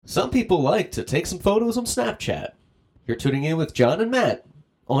Some people like to take some photos on Snapchat. You're tuning in with John and Matt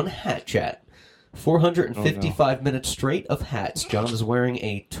on Hat Chat. 455 minutes straight of hats. John is wearing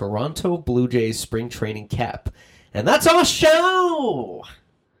a Toronto Blue Jays spring training cap. And that's our show!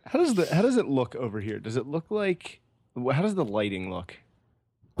 How does it look over here? Does it look like... How does the lighting look?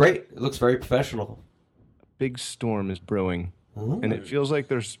 Great. It looks very professional. A big storm is brewing. Ooh. And it feels like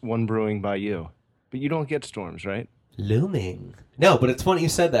there's one brewing by you. But you don't get storms, right? Looming. No, but it's funny you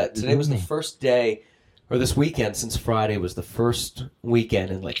said that. Today was the first day, or this weekend since Friday was the first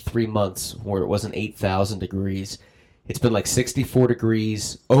weekend in like 3 months where it wasn't 8,000 degrees. It's been like 64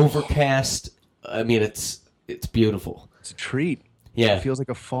 degrees, overcast. I mean, it's beautiful. It's a treat. Yeah. It feels like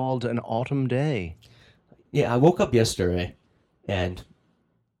a fall to an autumn day. Yeah, I woke up yesterday, and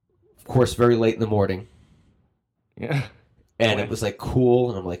of course, very late in the morning. Yeah. And it was like cool,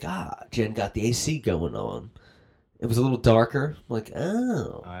 and I'm like, Jen got the AC going on. It was a little darker. I'm like,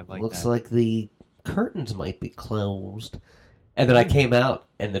 looks like the curtains might be closed. And then I came out,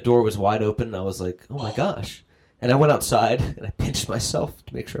 and the door was wide open, and I was like, oh my gosh. And I went outside, and I pinched myself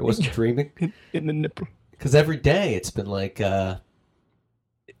to make sure I wasn't dreaming. In the nipple. Because every day it's been like 100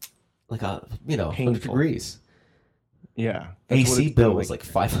 degrees. Yeah. AC bill was like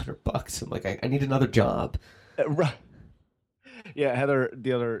 $500. I'm like, I need another job. Right. Yeah,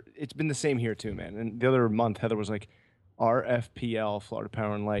 Heather, it's been the same here too, man. And the other month, Heather was like, RFPL, Florida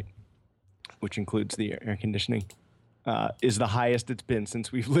Power and Light, which includes the air conditioning, is the highest it's been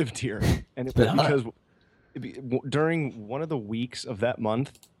since we've lived here. And it's because during one of the weeks of that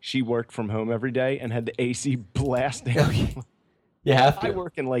month, she worked from home every day and had the AC blasting. You have to. I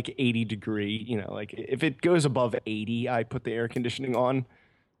work in like 80 degree, like if it goes above 80, I put the air conditioning on.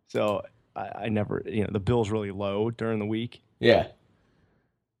 So I never, the bill's really low during the week. Yeah.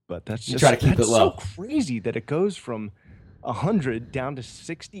 But that's just, try to keep it low. So crazy that it goes from 100 down to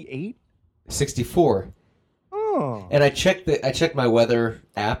 68. 64. Oh. And I checked my weather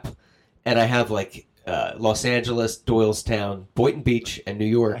app, and I have like Los Angeles, Doylestown, Boynton Beach, and New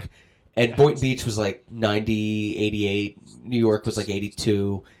York. And Boynton Beach was like 90, 88. New York was like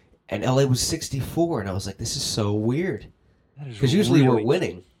 82. And LA was 64. And I was like, this is so weird. Because usually we're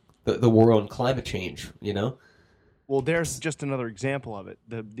winning the war on climate change, Well, there's just another example of it.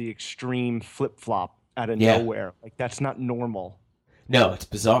 The extreme flip-flop out of nowhere. Like, that's not normal. No, it's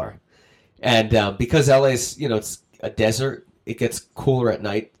bizarre. And because LA's, it's a desert, it gets cooler at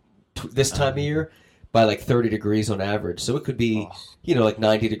night this time of year by like 30 degrees on average. So it could be, like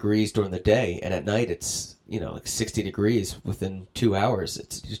 90 degrees during the day. And at night, it's, like 60 degrees within 2 hours.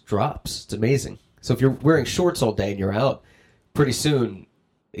 It just drops. It's amazing. So if you're wearing shorts all day and you're out, pretty soon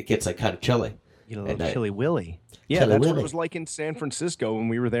it gets like kind of chilly. You know, a little chilly willy. Yeah, that's what it was like in San Francisco when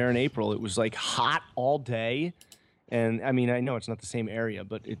we were there in April. It was like hot all day. And I mean, I know it's not the same area,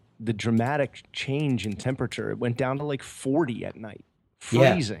 but the dramatic change in temperature, it went down to like 40 at night.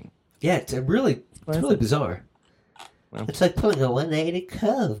 Freezing. Yeah, it's really bizarre. Well, it's like pulling a 180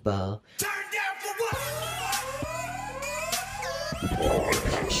 curveball. Turn down for what?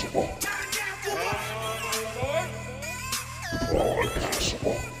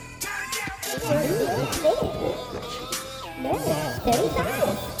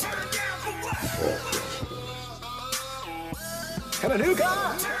 Got a new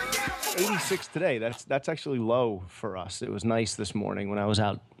car. 86 today. That's actually low for us. It was nice this morning when I was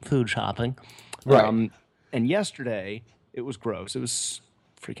out food shopping. Right. And yesterday it was gross. It was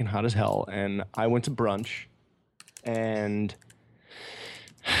freaking hot as hell. And I went to brunch, and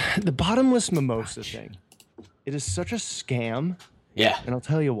the bottomless mimosa thing, it is such a scam. Yeah. And I'll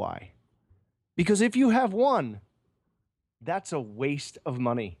tell you why. Because if you have one, that's a waste of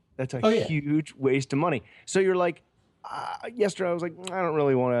money. That's a huge waste of money. So you're like, yesterday I was like, I don't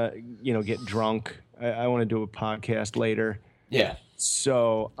really want to, get drunk. I want to do a podcast later. Yeah.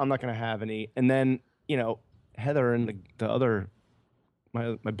 So I'm not going to have any. And then, Heather and the other,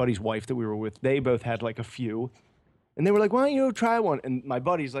 my buddy's wife that we were with, they both had like a few. And they were like, why don't you try one? And my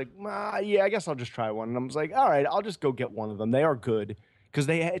buddy's like, yeah, I guess I'll just try one. And I was like, all right, I'll just go get one of them. They are good. Because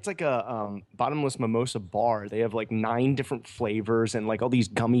it's like a bottomless mimosa bar. They have like 9 different flavors and like all these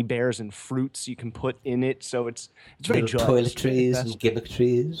gummy bears and fruits you can put in it. So it's very toiletries and gimmick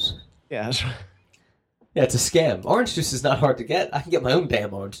trees. Yeah, that's right. Yeah, it's a scam. Orange juice is not hard to get. I can get my own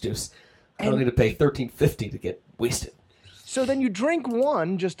damn orange juice. I don't need to pay $13.50 to get wasted. So then you drink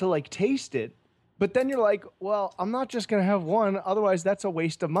one just to like taste it. But then you're like, well, I'm not just going to have one. Otherwise, that's a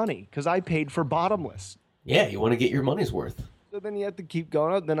waste of money because I paid for bottomless. Yeah, you want to get your money's worth. So then you have to keep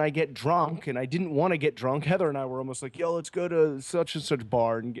going up. Then I get drunk, and I didn't want to get drunk. Heather and I were almost like, yo, let's go to such and such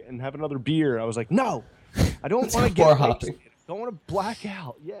bar and have another beer. I was like, no, I don't want to get bar hopping. Don't want to black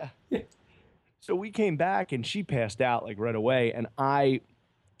out. Yeah. So we came back and she passed out like right away. And I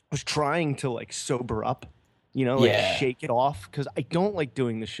was trying to like sober up, like shake it off. Cause I don't like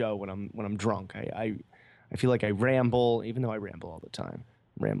doing the show when I'm drunk. I feel like I ramble, even though I ramble all the time.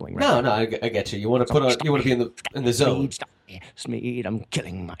 I'm rambling. Right No, I get you. You want to be in the zone. Smeed, I'm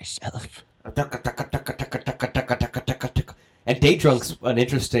killing myself. And day drunk's an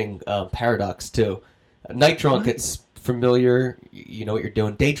interesting paradox too. Night drunk, it's familiar. You know what you're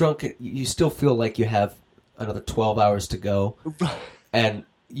doing. Day drunk, you still feel like you have another 12 hours to go, and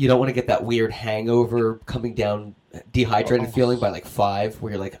you don't want to get that weird hangover coming down, dehydrated feeling by like 5,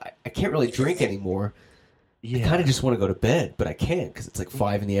 where you're like, I can't really drink anymore. I kind of just want to go to bed, but I can't because it's like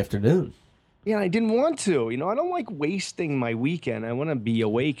 5 in the afternoon. Yeah, I didn't want to. I don't like wasting my weekend. I want to be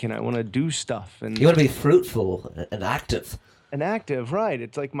awake and I want to do stuff. And you want to be fruitful and active. And active, right?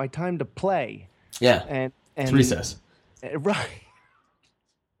 It's like my time to play. Yeah, and it's recess. Right.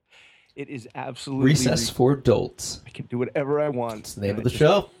 It is absolutely recess for adults. I can do whatever I want. It's the name of the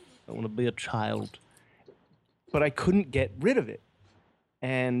show. I want to be a child, but I couldn't get rid of it.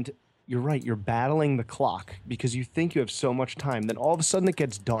 And you're right. You're battling the clock because you think you have so much time. Then all of a sudden it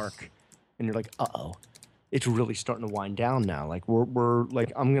gets dark. And you're like, uh-oh, it's really starting to wind down now. Like we're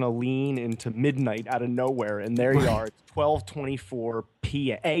like, I'm gonna lean into midnight out of nowhere, and there you are, it's 12:24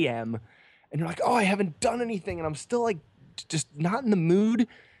 a.m. And you're like, oh, I haven't done anything, and I'm still like, just not in the mood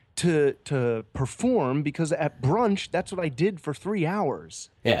to perform because at brunch, that's what I did for 3 hours.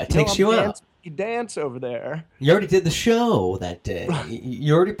 Yeah, it takes you out. You dance over there. You already did the show that day.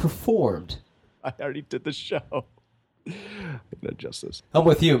 You already performed. I already did the show. That justice. I'm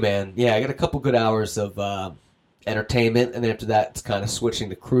with you, man. Yeah, I got a couple good hours of entertainment, and then after that, it's kind of switching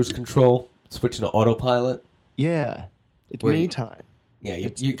to cruise control, switching to autopilot. Yeah, it's me time. Yeah,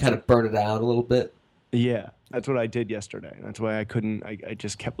 you kind of burn it out a little bit. Yeah, that's what I did yesterday. That's why I couldn't. I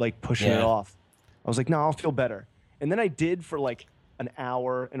just kept like pushing it off. I was like, no, I'll feel better. And then I did for like an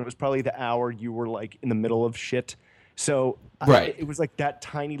hour, and it was probably the hour you were like in the middle of shit. So it was like that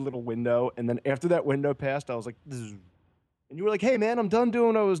tiny little window, and then after that window passed, I was like, zzz. And you were like, hey, man, I'm done doing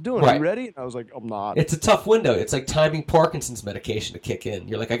what I was doing. Are you ready? And I was like, I'm not. It's a tough window. It's like timing Parkinson's medication to kick in.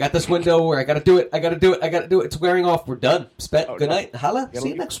 You're like, I got this window where I got to do it. It's wearing off. We're done. Good night. Holla. See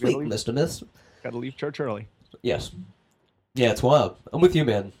you next week, Mr. Miss. Got to leave church early. Yes. Yeah, it's wild. I'm with you,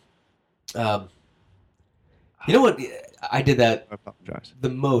 man. You know what? I did that I apologize. The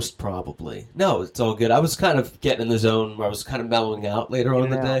most, probably. No, it's all good. I was kind of getting in the zone where I was kind of mellowing out later on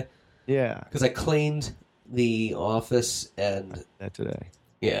in the day. Yeah. Because I cleaned the office and that today.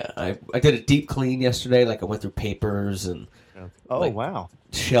 Yeah, I did a deep clean yesterday. Like I went through papers and wow,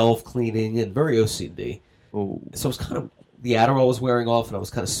 shelf cleaning and very OCD. Oh, so it was kind of the Adderall was wearing off and I was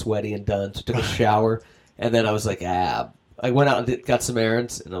kind of sweaty and done. So I took a shower and then I was like, I went out and got some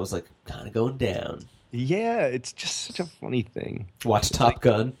errands and I was like, kind of going down. Yeah, it's just such a funny thing. Watch Top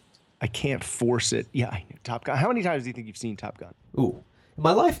Gun. I can't force it. Yeah, I know Top Gun. How many times do you think you've seen Top Gun? Ooh. In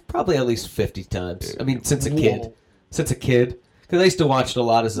my life, probably at least 50 times. I mean, since a kid. Because I used to watch it a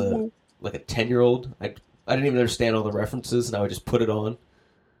lot as a 10-year-old. I didn't even understand all the references, and I would just put it on.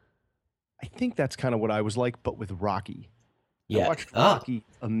 I think that's kind of what I was like, but with Rocky. Yeah. I watched Rocky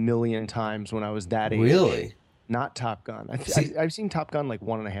a million times when I was that age. Really? Not Top Gun. I've seen Top Gun like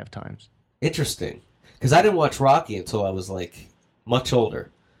 1.5 times. Interesting. Because I didn't watch Rocky until I was like much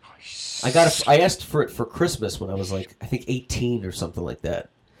older. I asked for it for Christmas when I was like, I think 18 or something like that.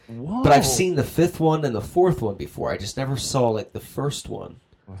 Whoa. But I've seen the 5th one and the 4th one before. I just never saw like the first one.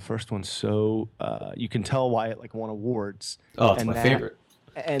 Well, the first one's so you can tell why it like won awards. Oh, it's my favorite.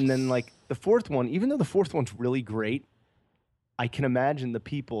 And then like the 4th one, even though the 4th one's really great, I can imagine the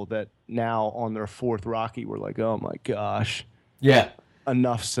people that now on their 4th Rocky were like, oh my gosh. Yeah.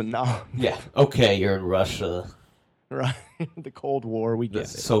 Enough's enough. Yeah. Okay, you're in Russia. Right. The Cold War, we get the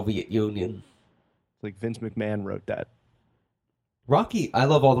Soviet Union. Like Vince McMahon wrote that. Rocky, I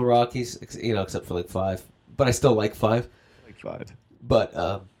love all the Rockies, except for like 5. But I still like 5. Like 5.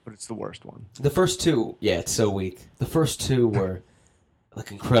 But it's the worst one. The first 2, yeah, it's so weak. The first 2 were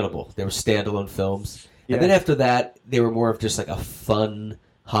like incredible. They were standalone films. Yeah. And then after that, they were more of just like a fun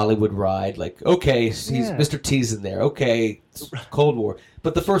Hollywood ride. Like, okay, Mr. T's in there. Okay, it's Cold War.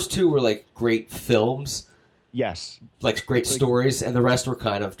 But the first 2 were like great films. Yes. Like great stories, and the rest were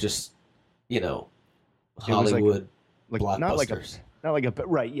kind of just, Hollywood blockbusters.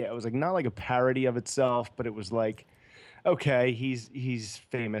 It was like not like a parody of itself, but it was like, okay, he's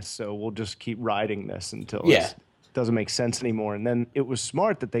famous, so we'll just keep riding this until it doesn't make sense anymore. And then it was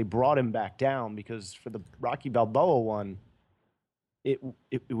smart that they brought him back down because for the Rocky Balboa one, it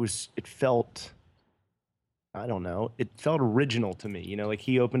felt I don't know. It felt original to me. Like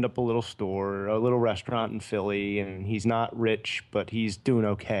he opened up a little store, a little restaurant in Philly, and he's not rich, but he's doing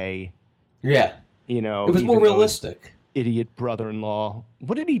okay. Yeah, it was more Even though his realistic. idiot brother-in-law.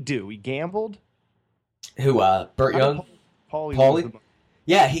 What did he do? He gambled? Who? Burt How did Young, Paulie lose the Paulie. money?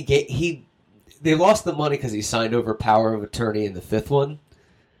 Yeah, he. They lost the money because he signed over power of attorney in the fifth one.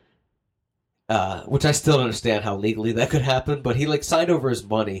 Which I still don't understand how legally that could happen, but he like signed over his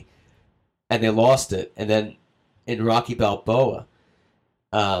money, and they lost it. And then in Rocky Balboa,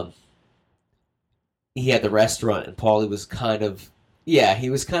 he had the restaurant, and Paulie was he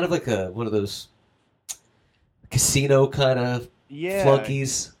was kind of like one of those casino kind of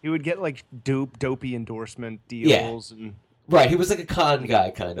flunkies. He would get like dopey endorsement deals and right. He was like a con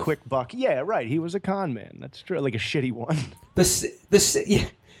guy, kind of quick buck. Yeah, right. He was a con man. That's true. Like a shitty one.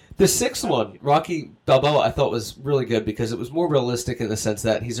 The sixth one, Rocky Balboa, I thought was really good because it was more realistic in the sense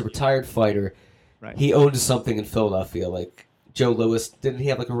that he's a retired fighter. Right. He owned something in Philadelphia, like Joe Louis. Didn't he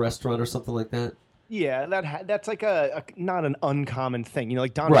have like a restaurant or something like that? Yeah, that's like a not an uncommon thing.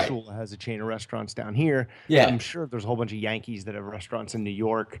 Like Don Right. Shula has a chain of restaurants down here. Yeah. I'm sure there's a whole bunch of Yankees that have restaurants in New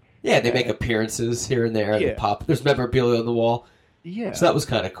York. Yeah, they make appearances here and there. Yeah. They pop. There's memorabilia on the wall. Yeah. So that was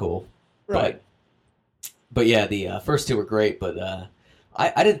kind of cool. Right. But yeah, the first two were great. But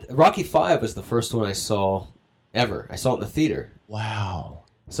I didn't. Rocky V was the first one I saw ever. I saw it in the theater. Wow.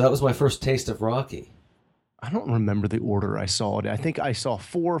 So that was my first taste of Rocky. I don't remember the order I saw it. I think I saw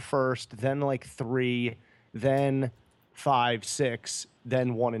 4 first, then like 3, then 5, 6,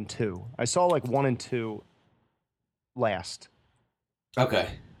 then 1 and 2. I saw like 1 and 2 last. Okay.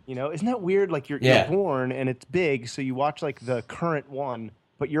 Isn't that weird? Like you're born and it's big, so you watch like the current one,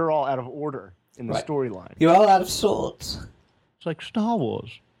 but you're all out of order in the storyline. You're all out of sorts. It's like Star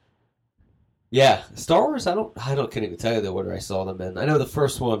Wars. Yeah, Star Wars. I can't even tell you the order I saw them in. I know the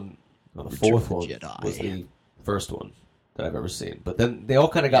first one, the fourth one, was the first one that I've ever seen. But then they all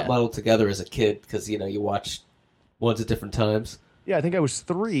kind of got muddled together as a kid because you watch ones at different times. Yeah, I think I was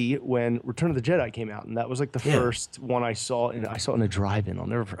 3 when Return of the Jedi came out, and that was like the first one I saw, and I saw it in a drive-in. I'll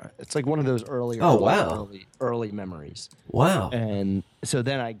never forget. It's like one of those early memories. Wow. And so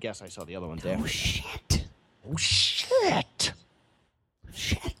then I guess I saw the other ones after. Oh shit!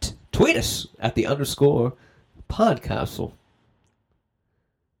 Tweet us at the _podcastle.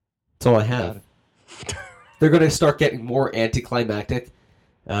 That's all I have. They're going to start getting more anticlimactic.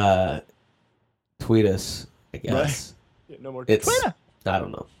 Tweet us, I guess. No more Twitter. I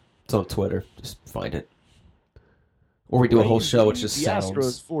don't know. It's on Twitter. Just find it. Or we do a whole show which just sounds. The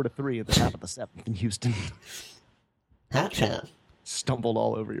Astros 4-3 at the top of the 7th in Houston. Hatchan. Stumbled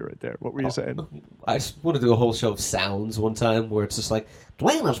all over you right there. What were you saying? I just want to do a whole show of sounds one time where it's just like,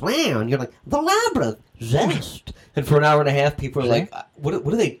 Dwayne is round. You're like, the labyrinth, zest. And for an hour and a half, people are like, what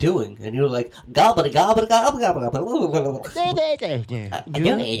are they doing? And you're like, gobble gobble gobble gobble gobble. That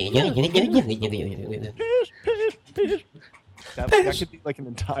could be like an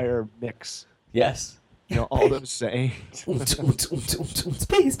entire mix. Yes. All those sayings.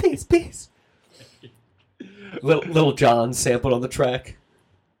 Peace. Little John sampled on the track.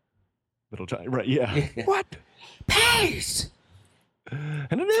 Little John, right? Yeah. What? Peace.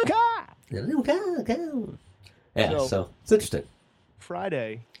 And a new car. Go. Yeah. So it's interesting.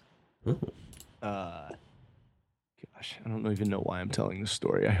 Friday. Mm-hmm. Gosh, I don't even know why I'm telling this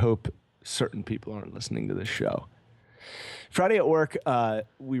story. I hope certain people aren't listening to this show. Friday at work,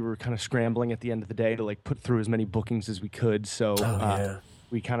 we were kind of scrambling at the end of the day to like put through as many bookings as we could. So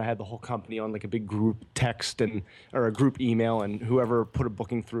we kind of had the whole company on like a big group text or a group email, and whoever put a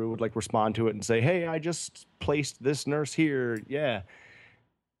booking through would like respond to it and say, "Hey, I just placed this nurse here." Yeah.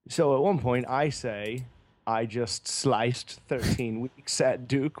 So at one point, I say, "I just sliced 13 weeks at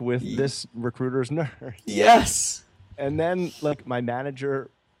Duke with this recruiter's nurse." Yes. And then like my manager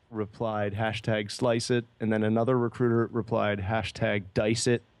replied #slice it, and then another recruiter replied #dice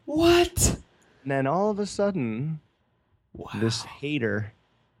it. What? And then all of a sudden, this hater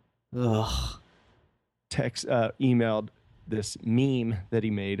emailed this meme that he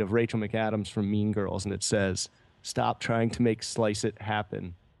made of Rachel McAdams from Mean Girls, and it says, "Stop trying to make slice it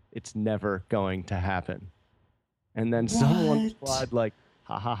happen. It's never going to happen." And then someone replied like,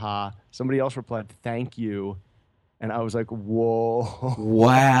 "Ha ha ha." Somebody else replied, "Thank you." And I was like, whoa.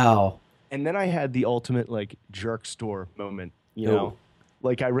 Wow. And then I had the ultimate like jerk store moment,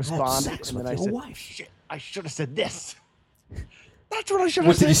 Like I responded and then I said, "Shit, I should have said this." That's what I should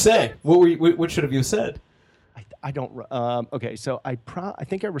have said. What did you say? What should have you said? I don't. Okay, so I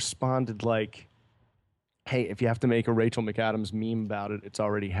think I responded like, "Hey, if you have to make a Rachel McAdams meme about it, it's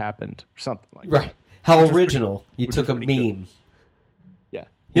already happened," or something like that. Right. How original! You took a meme. Yeah.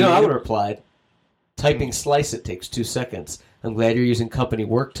 I would have replied. Typing slice it takes 2 seconds. I'm glad you're using company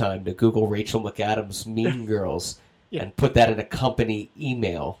work time to Google Rachel McAdams' Mean Girls and put that in a company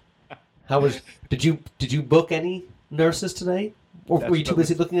email. Did you book any nurses today? Or were you too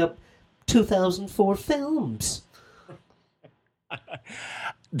busy looking up 2004 films?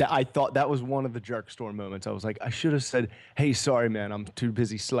 I thought that was one of the jerk store moments. I was like, I should have said, hey, sorry, man, I'm too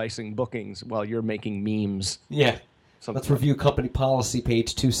busy slicing bookings while you're making memes. Yeah. Let's review company policy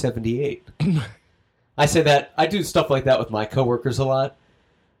page 278. I say that. I do stuff like that with my coworkers a lot.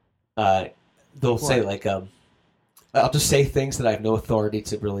 They'll say, like, I'll just say things that I have no authority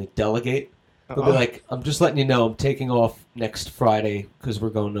to really delegate. They'll be like, I'm just letting you know I'm taking off next Friday because we're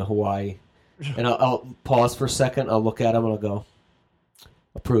going to Hawaii. And I'll pause for a second. I'll look at them and I'll go,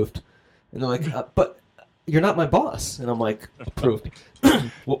 approved. And they're like, but you're not my boss. And I'm like, approved.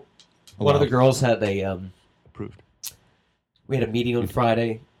 Well, one of the girls had approved. We had a meeting on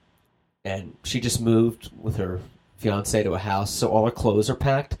Friday, and she just moved with her fiance to a house, so all her clothes are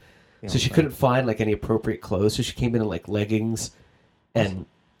packed. So she couldn't find like any appropriate clothes, so she came in like leggings and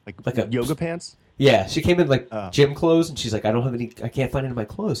like a yoga pants. Yeah, she came in like gym clothes, and she's like, I can't find any of my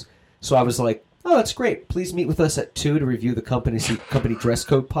clothes. So I was like, oh, that's great. Please meet with us at 2 to review the company dress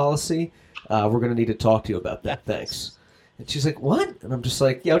code policy. We're going to need to talk to you about that. Thanks. And she's like, what? And I'm just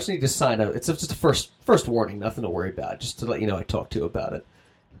like, yeah, I just need to sign up. It's just a first warning, nothing to worry about, just to let you know I talked to you about it.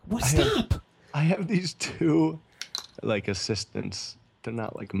 What? Stop. I have these two like assistants. They're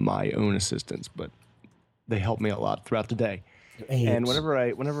not like my own assistants, but they help me a lot throughout the day. And whenever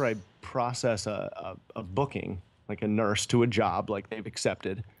I process a booking, like a nurse to a job, like they've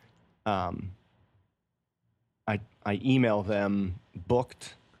accepted, I email them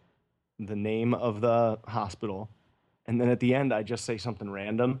booked, the name of the hospital, and then at the end I just say something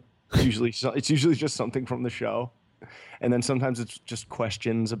random. It's usually just something from the show, and then sometimes it's just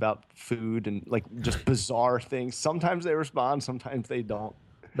questions about food and like just bizarre things. Sometimes they respond, sometimes they don't.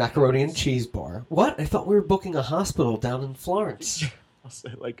 Macaroni and cheese bar. What? I thought we were booking a hospital down in Florence. I'll say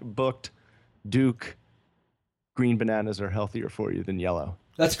like booked, Duke, green bananas are healthier for you than yellow.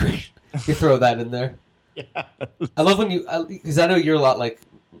 That's great. You throw that in there. Yeah. I love when because I know you're a lot like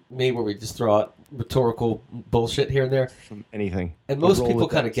me, where we just throw out rhetorical bullshit here and there. From anything. And most people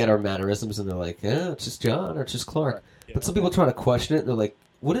kind of get our mannerisms, and they're like, yeah, it's just John or it's just Clark. Yeah. But some people try to question it, and they're like,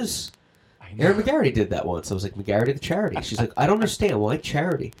 what is... Erin McGarity did that once. I was like, McGarity the charity. She's like, I don't understand. Why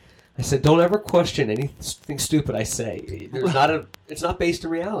charity? I said, don't ever question anything stupid I say. It's not based in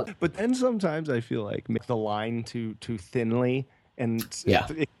reality. But then sometimes I feel like make the line too thinly and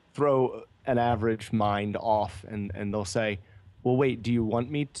throw an average mind off, and they'll say, well, wait, do you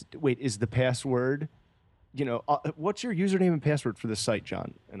want me to... Wait, is the password... what's your username and password for this site,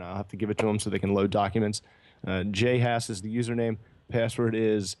 John? And I'll have to give it to them so they can load documents. JHass is the username. Password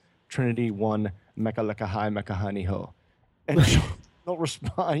is Trinity1 Mekalekahai Mekahaniho. And they'll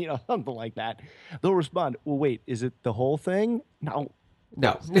respond, something like that. They'll respond, well, wait, is it the whole thing? No.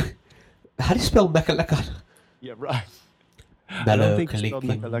 How do you spell Mekalekahai? Yeah, right. I don't think it's spelled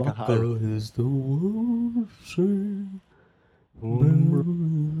Mekalekahai. Is the word sing.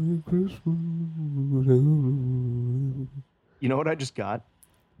 Merry Christmas. You know what I just got?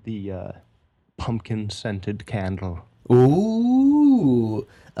 The pumpkin-scented candle. Ooh,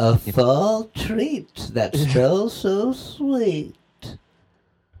 a fall treat that smells so sweet.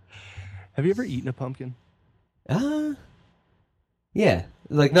 Have you ever eaten a pumpkin? Yeah.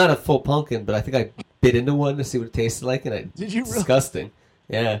 Like, not a full pumpkin, but I think I bit into one to see what it tasted like, and Did you really? Disgusting.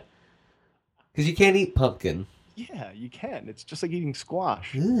 Yeah. Because you can't eat pumpkin. Yeah, you can. It's just like eating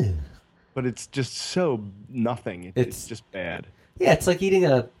squash. Ugh. But it's just so nothing. It's just bad. Yeah, it's like eating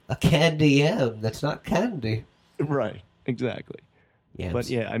a candy yam that's not candy. Right, exactly. Yams. But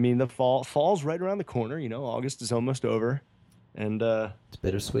yeah, I mean, the fall's right around the corner. August is almost over. And it's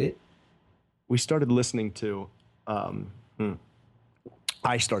bittersweet. We started listening to...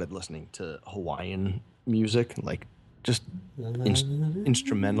 I started listening to Hawaiian music, like just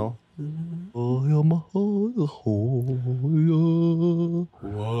instrumental.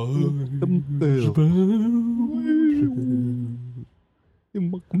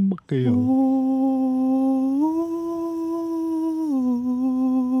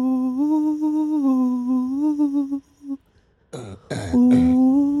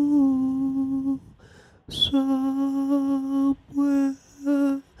 Somewhere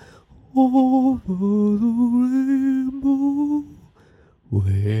over the rainbow,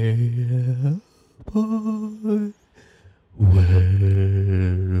 where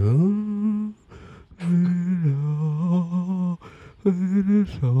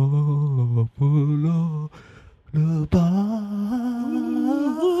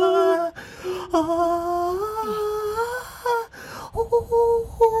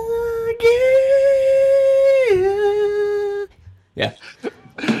Yeah.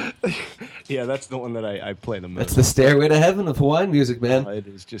 Yeah, that's the one that I play the most. That's the stairway to heaven of Hawaiian music, man. It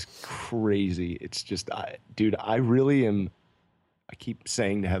is just crazy. It's just, dude, I really am. I keep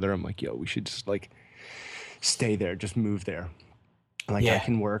saying to Heather, I'm like, yo, we should just like stay there, just move there. Like I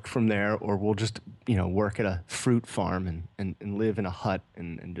can work from there, or we'll just, work at a fruit farm and live in a hut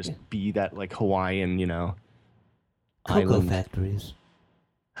and just be that like Hawaiian, Cocoa island factories.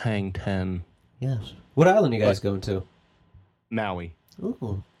 hang ten. Yes. What island are you guys going to? Maui.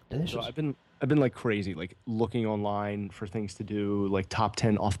 Ooh, delicious. So I've been like crazy, like looking online for things to do, like top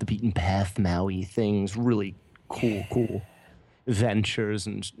 10 off the beaten path Maui things, really cool ventures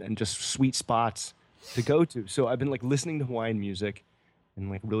and just sweet spots to go to. So I've been like listening to Hawaiian music and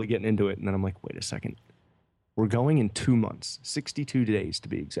like really getting into it. And then I'm like, wait a second. We're going in 2 months, 62 days to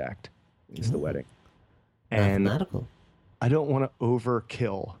be exact, is the wedding. And mathematical. I don't want to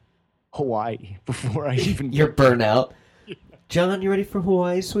overkill Hawaii before I even You're burnt out. John, you ready for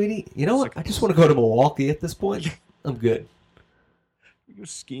Hawaii, sweetie? You know what? I just want to go to Milwaukee at this point. I'm good. We go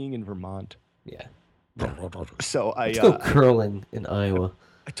skiing in Vermont. Yeah. So Let's go curling in Iowa.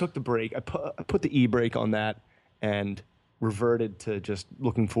 I took the break. I put the e-brake on that and reverted to just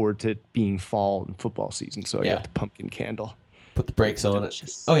looking forward to it being fall and football season. So I got the pumpkin candle. Put the brakes on it.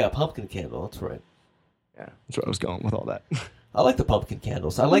 Oh yeah, pumpkin candle. That's right. Yeah, that's where I was going with all that. I like the pumpkin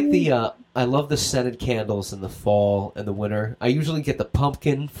candles. I like I love the scented candles in the fall and the winter. I usually get the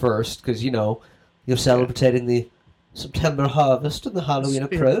pumpkin first because, you're celebrating the September harvest and the Halloween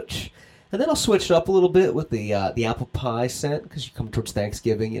approach. And then I'll switch it up a little bit with the apple pie scent because you come towards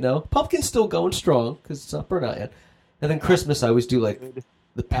Thanksgiving, Pumpkin's still going strong because it's not burnt out yet. And then Christmas, I always do like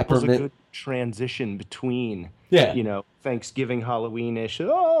the peppermint. Apple's a good transition between, Thanksgiving, Halloween-ish,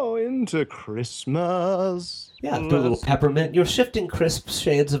 into Christmas. Yeah, do a little peppermint. You're shifting crisp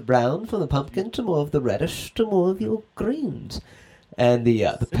shades of brown from the pumpkin to more of the reddish to more of your greens. And the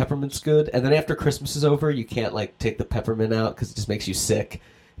peppermint's good. And then after Christmas is over, you can't like take the peppermint out because it just makes you sick.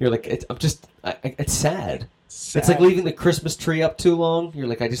 You're like, it's sad. It's like leaving the Christmas tree up too long. You're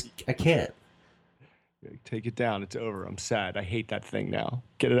like, I can't. Take it down. It's over. I'm sad. I hate that thing now.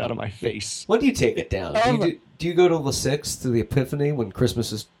 Get it out of my face. When do you take it down? Do you go to the 6th to the Epiphany when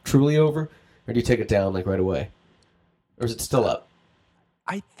Christmas is truly over? Or do you take it down like right away? Or is it still up?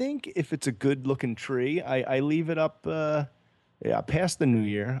 I think if it's a good-looking tree, I leave it up past the New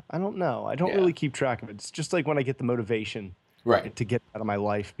Year. I don't know. I don't really keep track of it. It's just like when I get the motivation to get out of my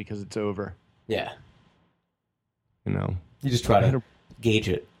life because it's over. Yeah. You just try to gauge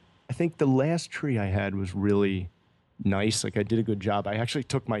it. I think the last tree I had was really nice. Like I did a good job. I actually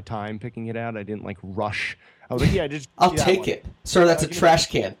took my time picking it out. I didn't like rush. I was like, I'll take it. Sir, that's a trash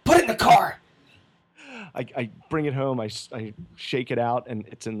can. Put it in the car. I bring it home. I shake it out, and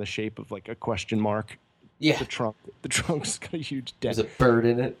it's in the shape of like a question mark. Yeah. The trunk's got a huge dent. There's a bird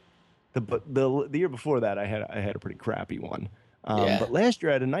in it. The year before that, I had a pretty crappy one. But last year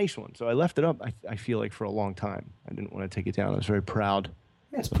I had a nice one, so I left it up. I feel like for a long time. I didn't want to take it down. I was very proud.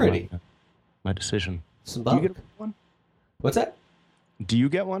 Yeah, it's pretty. My decision. Symbolic. Do you get one? What's that? Do you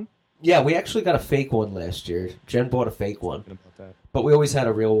get one? Yeah, we actually got a fake one last year. Jen bought a fake one. But we always had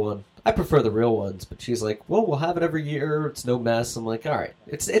a real one. I prefer the real ones, but she's like, well, we'll have it every year. It's no mess. I'm like, all right.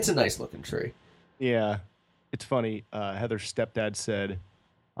 It's a nice looking tree. Yeah. It's funny. Heather's stepdad said,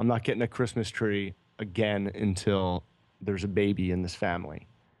 I'm not getting a Christmas tree again until there's a baby in this family.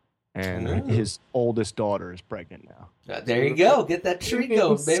 And his oldest daughter is pregnant now. There you go. Get that tree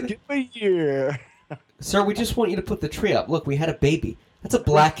going, baby. Skip a year. Sir, we just want you to put the tree up. Look, we had a baby. That's a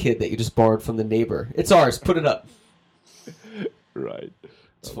black kid that you just borrowed from the neighbor. It's ours. Put it up. Right.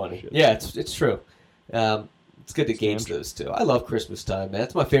 It's funny. Shit. Yeah, it's true. It's good to gauge those two. I love Christmas time, man.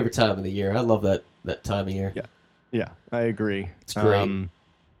 It's my favorite time of the year. I love that time of year. Yeah, I agree. It's great.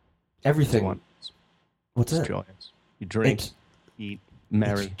 Everything. What's that? Joyous. You drink, eat,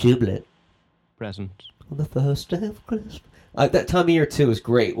 marry. It's jubilant. Presents. On the first day of Christmas. That time of year, too, is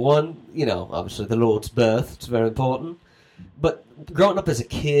great. One, obviously the Lord's birth. It's very important. But growing up as a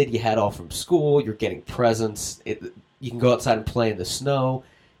kid, you had off from school. You're getting presents. You can go outside and play in the snow.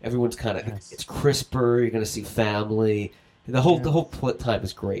 Everyone's kind of, it's crisper. You're going to see family. The whole time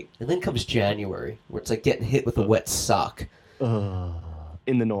is great. And then comes January, where it's like getting hit with a wet sock.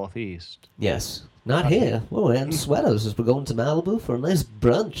 In the Northeast. Yes. Not here. We're wearing sweaters as we're going to Malibu for a nice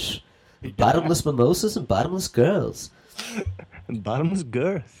brunch. Bottomless mimosas and bottomless girls. And bottomless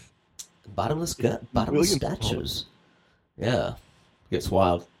girth. Bottomless statures. Yeah. It's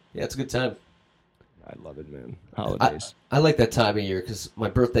wild. Yeah, it's a good time. I love it, man. Holidays. I like that time of year because my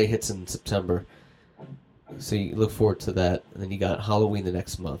birthday hits in September. So you look forward to that. And then you got Halloween the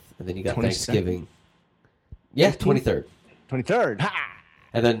next month. And then you got 22nd? Thanksgiving. Yeah, 23rd. 23rd. Ha!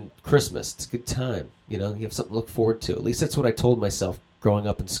 And then Christmas, it's a good time. You know, you have something to look forward to. At least that's what I told myself growing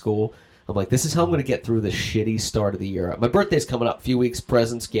up in school. I'm like, this is how I'm going to get through this shitty start of the year. My birthday's coming up. A few weeks,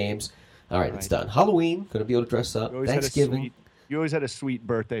 presents, games. All right, it's done. Halloween, going to be able to dress up. Thanksgiving. You always had a sweet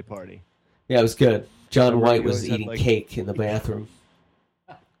birthday party. Yeah, it was good. John White was eating cake in the bathroom,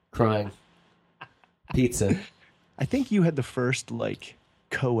 crying. Pizza. I think you had the first, like,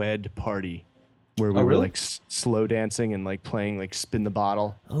 co-ed party where we were, like, slow dancing and, like, playing, like, spin the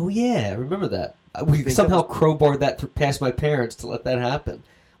bottle. Oh, yeah, I remember that. We somehow crowbarred that past my parents to let that happen.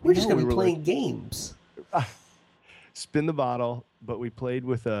 We're just going to be playing games. Spin the bottle, but we played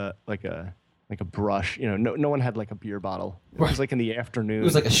with a brush. You know, no one had, like, a beer bottle. It was, like, in the afternoon. It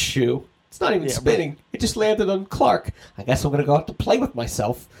was like a shoe. It's not even spinning. It just landed on Clark. I guess I'm going to go out to play with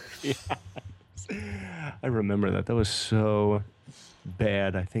myself. Yeah. I remember that. That was so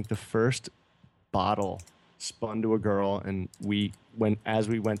bad. I think the first bottle spun to a girl, and as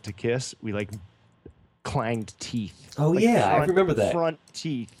we went to kiss, we like clanged teeth. Oh, like I remember that. Front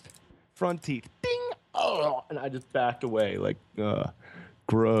teeth. Bing! Oh, and I just backed away like,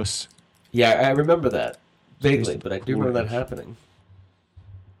 gross. Yeah, I remember that vaguely, but I do remember that happening.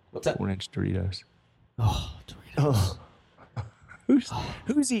 What's that? 4-inch Doritos. Oh, Doritos. Oh.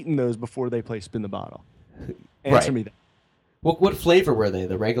 Who's eating those before they play spin the bottle? Answer me that. What flavor were they?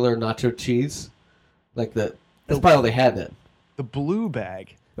 The regular nacho cheese? Like that's probably all they had then. The blue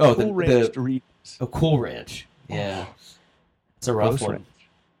bag. Oh, Cool Ranch Doritos. Oh, Cool Ranch. Yeah. It's a rough one.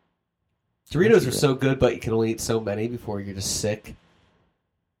 Doritos are so good, but you can only eat so many before you're just sick.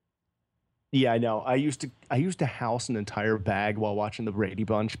 Yeah, I know. I used to house an entire bag while watching the Brady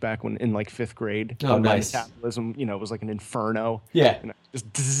Bunch back when in like 5th grade. Oh, nice. Metabolism, it was like an inferno. Yeah. And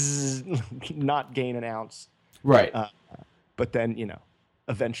just not gain an ounce. Right. But then,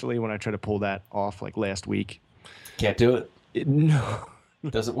 eventually when I tried to pull that off like last week. Can't do it. No.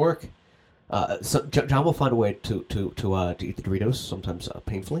 It doesn't work. So John will find a way to eat the Doritos, sometimes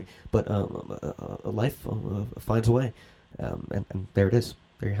painfully, but life finds a way. And there it is.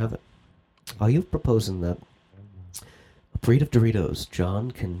 There you have it. Are you proposing that a breed of Doritos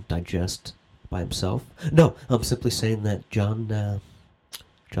John can digest by himself? No, I'm simply saying that John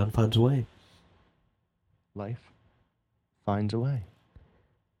finds a way. Life finds a way.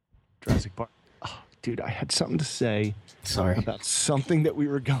 Jurassic Park. Oh, dude, I had something to say. Sorry. About something that we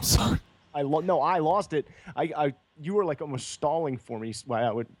were going. Sorry. I lost it. You were like almost stalling for me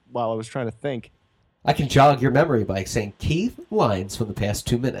while I was trying to think. I can jog your memory by saying key lines from the past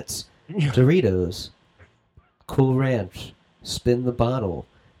 2 minutes. Doritos, Cool Ranch, spin the bottle,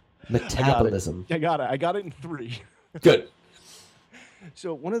 metabolism. I got it. I got it in 3. Good.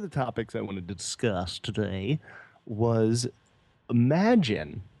 So one of the topics I wanted to discuss today was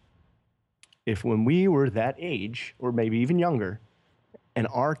imagine if when we were that age, or maybe even younger, and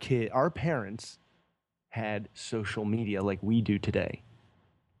our parents had social media like we do today.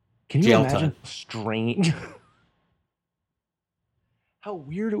 Can you imagine how strange? How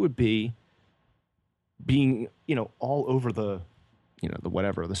weird it would be being, all over the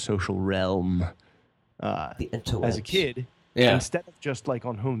social realm The interwebs. as a kid, instead of just like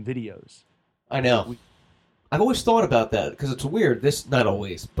on home videos. I know. I've always thought about that because it's weird. Not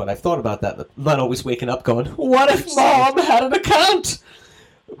always, but I've thought about that. Not always waking up going, what if mom had an account?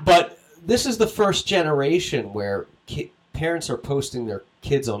 But this is the first generation where parents are posting their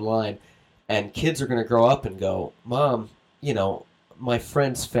kids online, and kids are going to grow up and go, Mom, my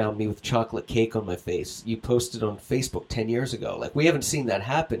friends found me with chocolate cake on my face. You posted on Facebook 10 years ago. Like, we haven't seen that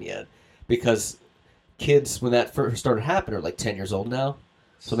happen yet because kids, when that first started happening, are like 10 years old now.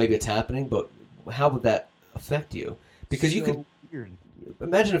 So maybe it's happening, but how would that affect you? Because you could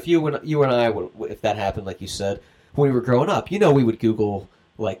imagine if you and I, if that happened, like you said, when we were growing up, we would Google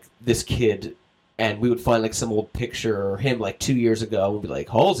like this kid and we would find like some old picture or him like 2 years ago and be like,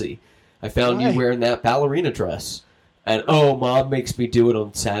 Halsey, I found you wearing that ballerina dress. And, Mom makes me do it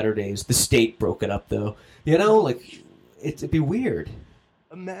on Saturdays. The state broke it up, though. It'd be weird.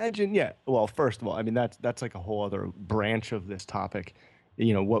 Imagine, well, first of all, I mean, that's like a whole other branch of this topic,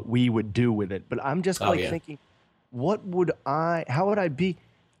 what we would do with it. But I'm just thinking, how would I be?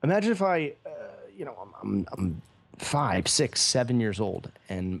 Imagine if I'm 5, 6, 7 years old,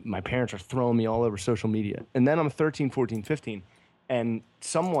 and my parents are throwing me all over social media. And then I'm 13, 14, 15, and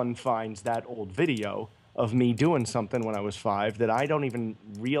someone finds that old video of me doing something when I was 5 that I don't even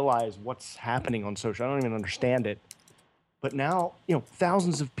realize what's happening on social. I don't even understand it. But now,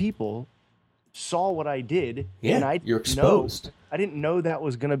 thousands of people saw what I did. Yeah, and you're exposed. I didn't know that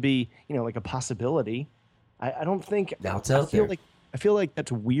was going to be, like a possibility. I don't think. Now it's out there. I feel like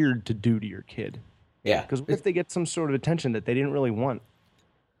that's weird to do to your kid. Yeah. Because what if they get some sort of attention that they didn't really want?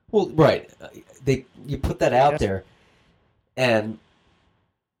 Well, right. You put that out there, and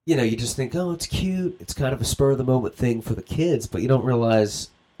you just think, oh, it's cute. It's kind of a spur of the moment thing for the kids, but you don't realize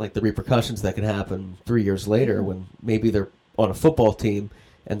like the repercussions that can happen 3 years later when maybe they're on a football team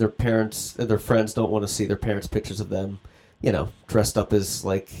and their parents and their friends don't want to see their parents' pictures of them, dressed up as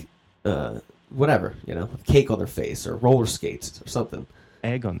like whatever, cake on their face or roller skates or something.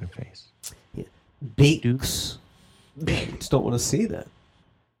 Egg on their face. Yeah. Beaks. You just don't want to see that.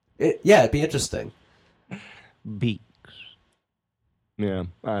 It'd be interesting. Beaks. Yeah,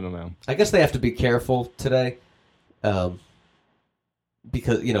 I don't know. I guess they have to be careful today, because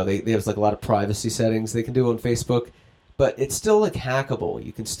there's like a lot of privacy settings they can do on Facebook, but it's still like hackable.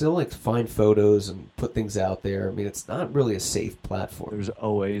 You can still like find photos and put things out there. I mean, it's not really a safe platform. There's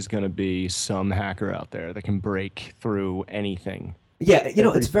always going to be some hacker out there that can break through anything. Yeah,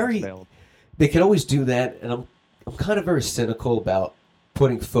 it's very. They can always do that, and I'm kind of very cynical about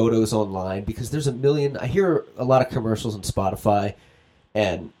putting photos online because there's a million. I hear a lot of commercials on Spotify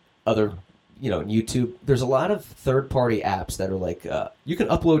and other, on YouTube. There's a lot of third-party apps that are like, you can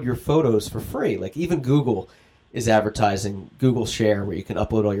upload your photos for free. Like even Google is advertising Google Share, where you can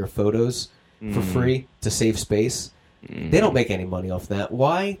upload all your photos for free to save space. They don't make any money off that.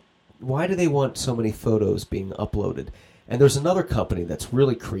 Why do they want so many photos being uploaded? And there's another company that's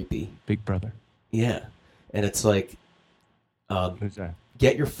really creepy. Big Brother. Yeah, and it's like, who's that?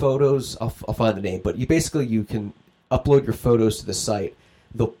 Get your photos. I'll find the name, but you can upload your photos to the site.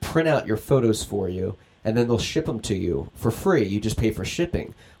 They'll print out your photos for you, and then they'll ship them to you for free. You just pay for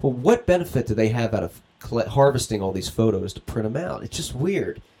shipping. Well, what benefit do they have out of harvesting all these photos to print them out? It's just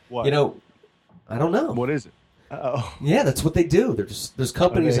weird. What? I don't know. What is it? Oh, yeah, that's what they do. There's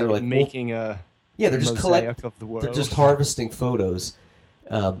companies that are like making a they're just of the world. They're just harvesting photos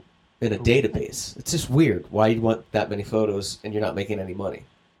in a database. It's just weird. Why you want that many photos and you're not making any money?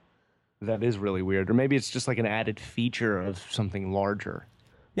 That is really weird. Or maybe it's just like an added feature of something larger.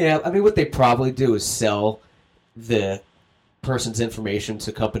 Yeah, I mean, what they probably do is sell the person's information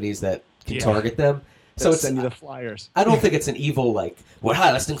to companies that can target them. So send you the flyers. I don't think it's an evil, like, we're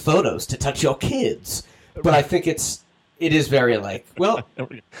harvesting photos to touch your kids. But I think it is very like, well...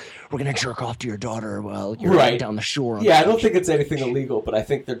 We're going to jerk off to your daughter while you're down the shore. I don't think it's anything illegal, but I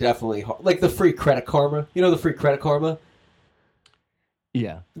think they're definitely... Like the free Credit Karma. You know the free Credit Karma?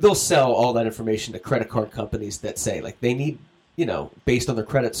 Yeah. They'll sell all that information to credit card companies that say, like, they need... based on their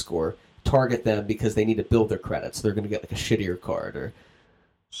credit score, target them because they need to build their credits. So they're going to get like a shittier card or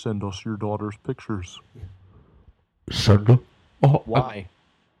send us your daughter's pictures. Send them? Oh, why?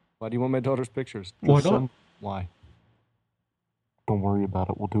 Why do you want my daughter's pictures? Why not? Why? Don't worry about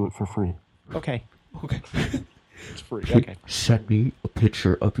it. We'll do it for free. Okay. It's free. Please okay. Send me a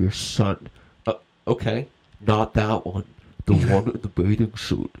picture of your son. Okay. Not that one. The one in the bathing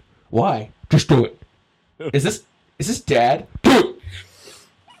suit. Why? Just do it. Is this Dad?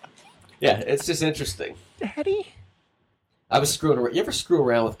 Yeah, it's just interesting. Daddy? I was screwing around. You ever screw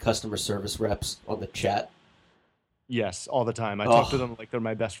around with customer service reps on the chat? Yes, all the time. I talk to them like they're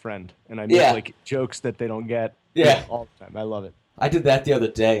my best friend, and I make like jokes that they don't get. Yeah, all the time. I love it. I did that the other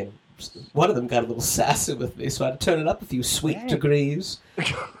day, and one of them got a little sassy with me, so I had to turn it up a few sweet degrees.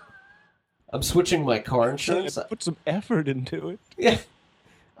 I'm switching my car insurance. Put some effort into it. Yeah,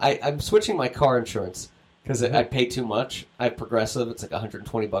 I'm switching my car insurance. Because I pay too much. I have Progressive. It's like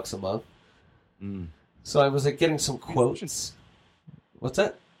 $120 a month. So I was like getting some quotes. What's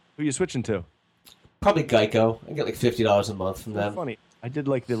that? Who are you switching to? Probably Geico. I get like $50 a month from them. Funny. I did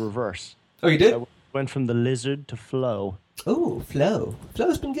like the reverse. Oh, you did? I went from the Lizard to Flow. Oh, Flow.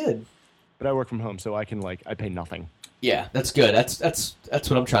 Flow's been good. But I work from home, so I can I pay nothing. Yeah, that's good. That's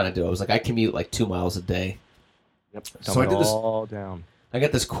what I'm trying to do. I was like, I commute like 2 miles a day. Yep. So I did all down. I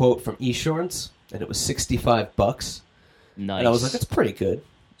got this quote from Esurance, and it was $65. Nice. And I was like, that's pretty good.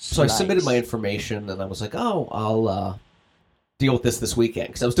 So I submitted my information, and I was like, oh, I'll deal with this weekend.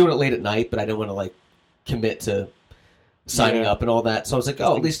 Because I was doing it late at night, but I didn't want to, commit to signing up and all that. So I was like,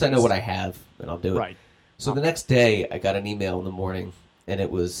 oh, at least I know what I have, and I'll do it. Right. So the next day, I got an email in the morning, and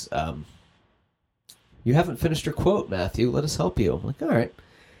it was, you haven't finished your quote, Matthew. Let us help you. I'm like, all right.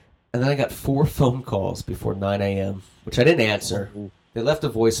 And then I got 4 phone calls before 9 a.m., which I didn't answer. They left a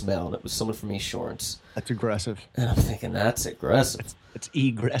voicemail, and it was someone from Esurance. That's aggressive. And I'm thinking, that's aggressive. It's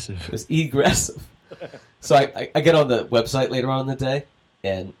aggressive. It's aggressive. So I get on the website later on in the day,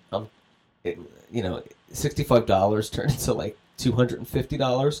 and $65 turned into like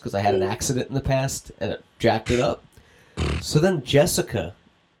 $250 because I had an accident in the past, and it jacked it up. So then Jessica,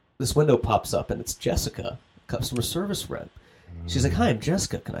 this window pops up, and it's Jessica, customer service rep. She's like, hi, I'm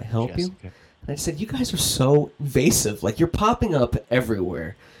Jessica. Can I help you? And I said, you guys are so invasive. Like, you're popping up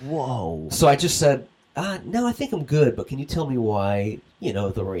everywhere. Whoa. So I just said, no, I think I'm good, but can you tell me why,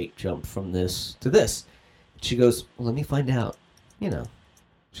 the rate jumped from this to this? She goes, well, let me find out. She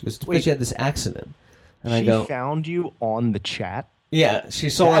goes, wait, you had this accident. And I go, she found you on the chat? yeah, she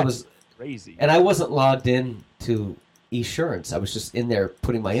saw I was crazy. And I wasn't logged in to Esurance. I was just in there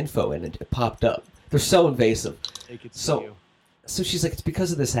putting my info in, and it popped up. They're so invasive. They could see So, you. so she's like, it's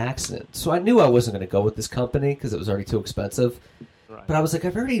because of this accident. So I knew I wasn't going to go with this company because it was already too expensive. Right. But I was like,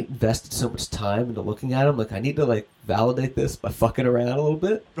 I've already invested so much time into looking at them. Like, I need to validate this by fucking around a little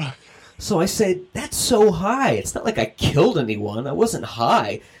bit. So I said, that's so high. It's not like I killed anyone. I wasn't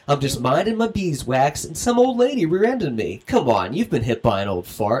high. I'm just minding my beeswax, and some old lady rear-ended me. Come on, you've been hit by an old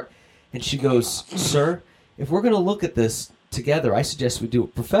fart. And she goes, sir, if we're going to look at this together, I suggest we do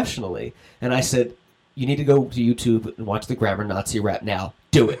it professionally. And I said, you need to go to YouTube and watch the Grammar Nazi rap now.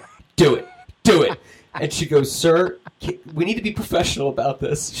 Do it. Do it. Do it. And she goes, sir, we need to be professional about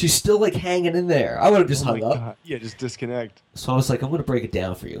this. She's still hanging in there. I would have just hung up. God. Yeah, just disconnect. So I was like, I'm going to break it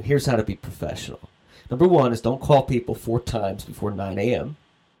down for you. Here's how to be professional. Number 1 is don't call people 4 times before 9 a.m.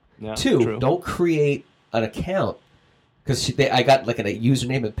 Yeah, 2, true. don't create an account. Because I got a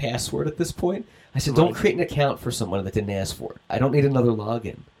username and password at this point. I said, don't create an account for someone that didn't ask for it. I don't need another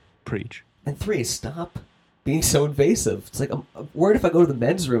login. Preach. And 3, stop being so invasive. It's like, I'm worried if I go to the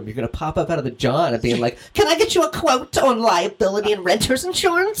men's room, you're going to pop up out of the John and being like, can I get you a quote on liability and renter's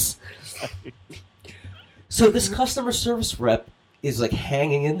insurance? So this customer service rep is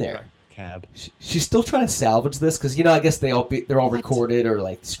hanging in there. Cab. She's still trying to salvage this because, I guess they're all recorded or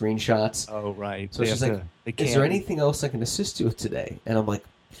screenshots. Oh, right. So she's like, is there anything else I can assist you with today? And I'm like,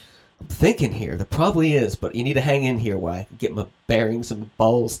 I'm thinking here. There probably is, but you need to hang in here while I can get my bearings and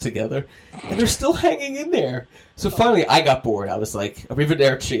balls together. And they're still hanging in there. So finally, I got bored. I was like,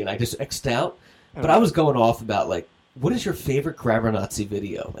 arrivederci, and I just X'd out. But I was going off about, what is your favorite Grammar Nazi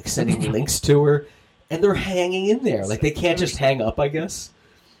video? Sending links to her. And they're hanging in there. They can't just hang up, I guess.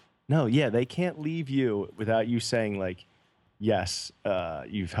 No, yeah, they can't leave you without you saying, yes,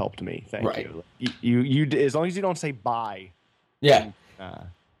 you've helped me. Thank you. You. As long as you don't say bye. Yeah.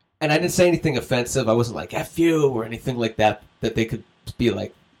 And I didn't say anything offensive. I wasn't like, F you or anything like that they could be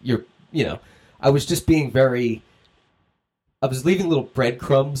like, I was just being I was leaving little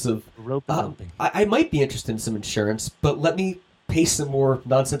breadcrumbs of, I might be interested in some insurance, but let me paste some more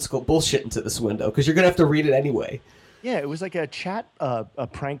nonsensical bullshit into this window because you're going to have to read it anyway. Yeah, it was like a chat, a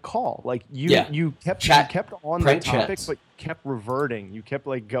prank call. You kept on the topic, chats. but kept reverting. You kept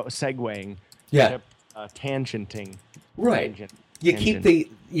segueing. Yeah. You kept tangenting. Right. You keep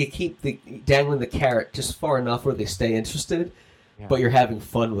the dangling the carrot just far enough where they stay interested, but you're having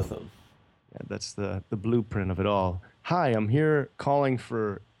fun with them. Yeah, that's the blueprint of it all. Hi, I'm here calling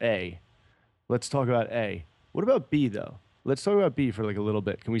for A. Let's talk about A. What about B though? Let's talk about B for a little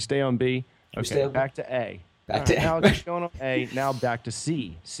bit. Can we stay on B? Okay, back to A. Now it's going on A. Now back to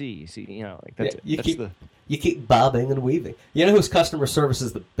C. C. That's it. You keep bobbing and weaving. You know whose customer service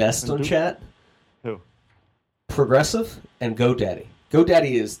is the best on chat? Who? Progressive and GoDaddy.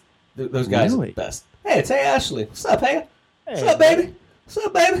 GoDaddy is those guys are the best. Hey, it's Hey Ashley. What's up, hey? What's up, baby? What's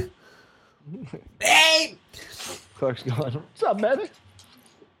up, baby? Babe. Clark's going. What's up, baby?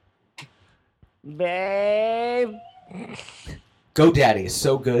 Babe. GoDaddy is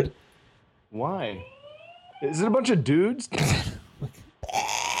so good. Why? Is it a bunch of dudes?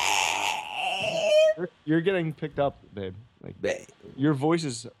 You're getting picked up, babe. Your voice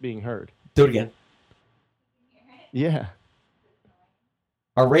is being heard. Do it again. Yeah.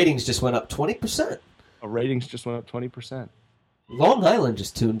 Our ratings just went up 20%. Our ratings just went up 20%. Long Island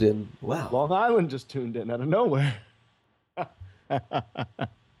just tuned in. Wow. Long Island just tuned in out of nowhere.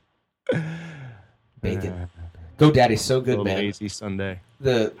 Bacon. GoDaddy's so good, man. Lazy Sunday.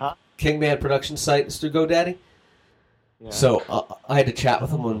 The Kingman production site is through GoDaddy. Yeah. So I had to chat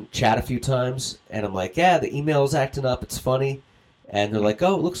with them on chat a few times, and I'm like, yeah, the email's acting up. It's funny. And they're like,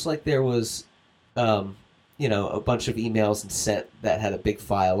 oh, it looks like there was, a bunch of emails and sent that had a big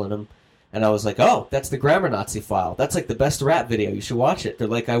file in them. And I was like, oh, that's the Grammar Nazi file. That's the best rap video. You should watch it. They're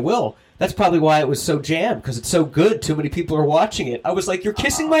like, I will. That's probably why it was so jammed, because it's so good. Too many people are watching it. I was like, you're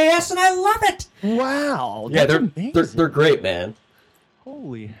kissing my ass, and I love it. Wow. Yeah, they're great, man.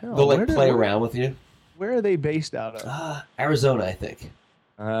 Holy hell. They'll play around with you. Where are they based out of? Arizona, I think.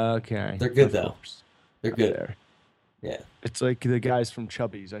 Okay. They're good, though. They're good. There. Yeah. It's like the guys from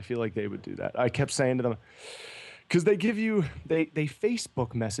Chubby's. I feel like they would do that. I kept saying to them, because they give you, they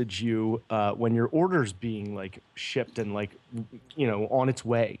Facebook message you when your order's being shipped and on its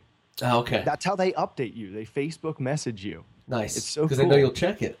way. Oh, okay. That's how they update you. They Facebook message you. Nice. It's so cool. Because they know you'll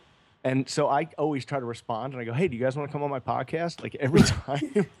check it. And so I always try to respond, and I go, "Hey, do you guys want to come on my podcast?" Like every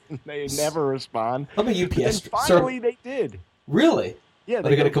time, they never respond. I'm a UPS. And finally, they did. Really? Yeah, Are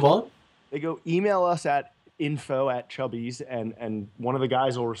they going to come on? They go email us at info@Chubby's, and one of the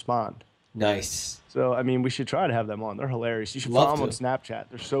guys will respond. Nice. So I mean, we should try to have them on. They're hilarious. You should follow them on Snapchat.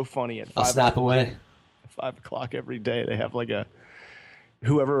 They're so funny. I'll snap away. 5 o'clock every day. They have like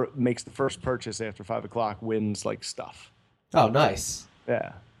whoever makes the first purchase after 5 o'clock wins like stuff. Oh, nice.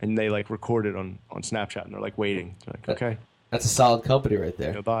 Yeah. And they like record it on Snapchat, and they're like waiting. They're like, okay. That's a solid company right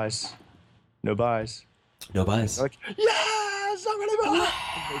there. No buys. No buys. No buys. They're like, yes, I'm gonna buy.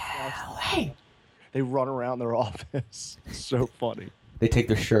 Hey. They run around their office. It's so funny. They take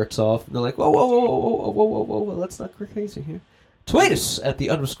their shirts off, and they're like, whoa, whoa, whoa, whoa, whoa, whoa, whoa, let's not go crazy here. Tweet us at the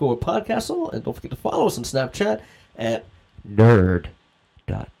 _podcastle, and don't forget to follow us on Snapchat at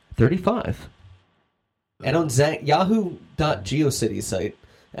NERD35. And on Yahoo.geocities site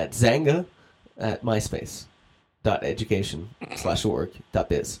at Zanga at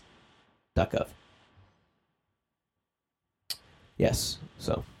MySpace.education/org.biz.gov. Yes,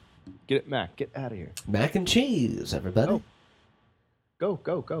 so. Get it, Mac. Get out of here. Mac and cheese, everybody.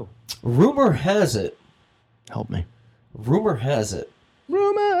 Go. Rumor has it. Help me. Rumor has it.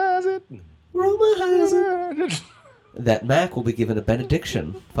 Rumor has it. That Mac will be given a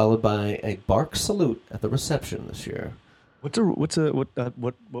benediction, followed by a bark salute at the reception this year. What was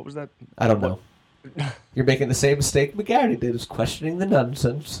that? I don't know. You're making the same mistake McGarry did, is questioning the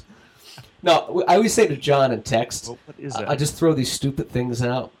nonsense. No, I always say to John in text, what is that? I just throw these stupid things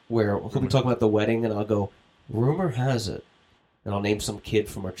out where he'll be talking about the wedding, and I'll go, rumor has it, and I'll name some kid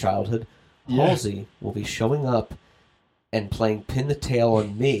from our childhood. Halsey will be showing up and playing pin the tail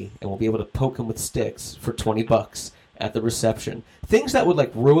on me, and we'll be able to poke him with sticks for $20 at the reception. Things that would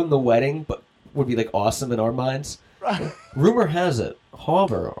like ruin the wedding, but would be like awesome in our minds. Rumor has it,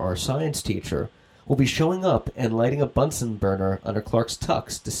 Hauber, our science teacher, will be showing up and lighting a Bunsen burner under Clark's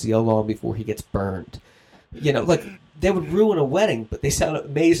tux to see how long before he gets burned. You know, like, they would ruin a wedding, but they sound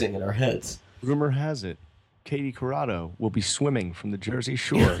amazing in our heads. Rumor has it, Katie Corrado will be swimming from the Jersey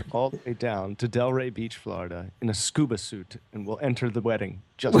Shore all the way down to Delray Beach, Florida, in a scuba suit, and will enter the wedding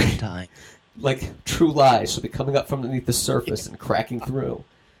just in time. Like True Lies, she'll be coming up from underneath the surface and cracking through.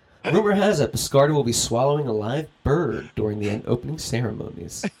 Rumor has it, Biscardi will be swallowing a live bird during the opening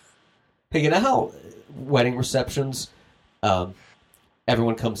ceremonies. Hey, you know how wedding receptions,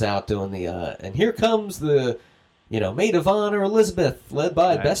 everyone comes out doing the, and here comes the, maid of honor Elizabeth, led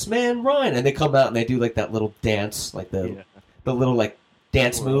by best man Ryan, and they come out and they do like that little dance, like the little like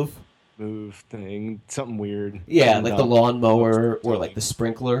dance move thing, something weird. Yeah, like the lawnmower or like the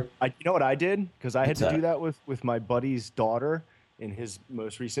sprinkler. You know what I did? Because I had to do that with my buddy's daughter in his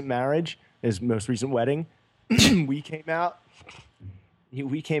most recent marriage, his most recent wedding. We came out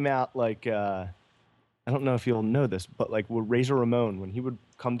like, I don't know if you'll know this, but like with Razor Ramon, when he would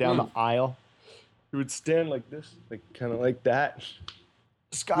come down the aisle, he would stand like this, like kind of like that.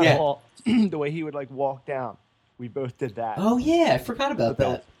 Scott Hall, the way he would like walk down. We both did that. Oh yeah, I forgot about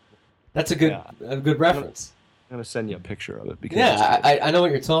that. That's a good reference. I'm gonna send you a picture of it because I know what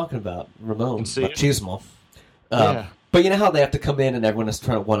you're talking about, Ramon Machismo. But you know how they have to come in and everyone is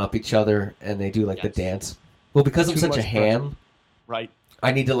trying to one up each other and they do like the dance. Well, because I'm such a ham, right?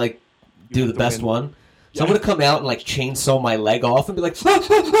 I need to like do the best one. So I'm gonna come out and like chainsaw my leg off and be like,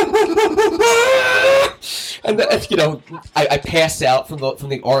 and then, I pass out from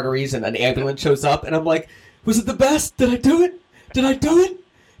the arteries and an ambulance shows up and I'm like, was it the best? Did I do it? Did I do it?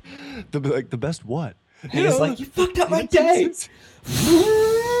 The best what? And he's like, you fucked up my day. It's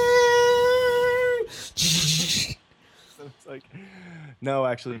like, no,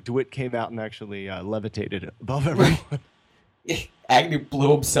 actually, DeWitt came out and actually levitated above everyone. Agnew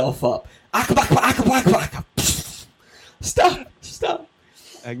blew himself up. Stop.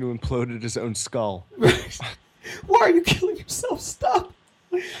 Agnew imploded his own skull. Why are you killing yourself? Stop.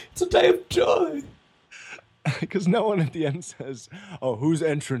 It's a day of joy. Because no one at the end says, oh, whose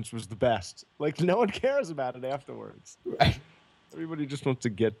entrance was the best? Like, no one cares about it afterwards. Right. Everybody just wants to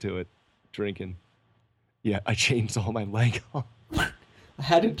get to it, drinking. Yeah, I chainsaw my leg off. I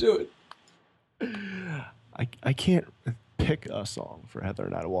had to do it. I can't pick a song for Heather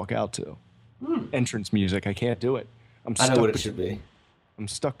and I to walk out to. Entrance music, I can't do it. I know what it should be. I'm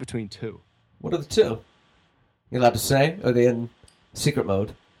stuck between two. What are the two? You allowed to say? Are they in secret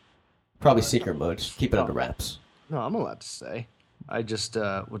mode? Probably secret mode. Just keep it under wraps. No, I'm allowed to say. I just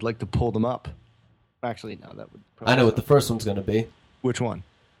would like to pull them up. Actually, no, that would. I know what the first one's going to be. Which one?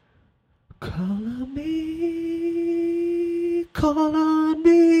 Call on me, call on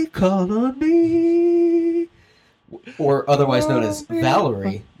me, call on me. or otherwise known as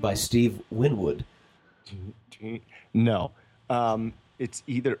Valerie by Steve Winwood. No. It's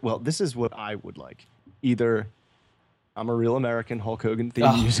either, well, this is what I would like. Either I'm a Real American Hulk Hogan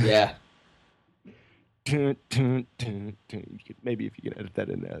theme music. Yeah. Maybe if you can edit that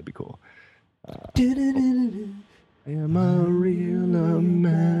in there, that'd be cool. I am a real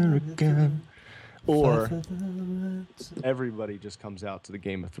American. Or everybody just comes out to the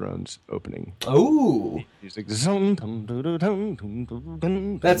Game of Thrones opening. Oh, Music. that's what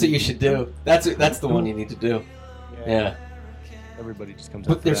you should do. That's the one you need to do. Yeah. Everybody just comes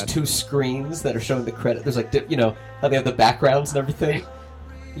out. But there's two screens that are showing the credit. There's like, you know, how they have the backgrounds and everything.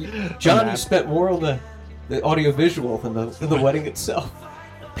 John, you spent more on the audio visual than the wedding itself.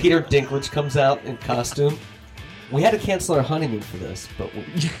 Peter Dinklage comes out in costume. We had to cancel our honeymoon for this, but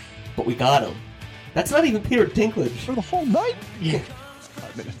we got him. That's not even Peter Dinklage. For the whole night? Yeah.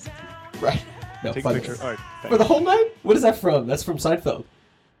 5 minutes. Right. No, Take a picture. All right. For the whole night? What is that from? That's from Seinfeld.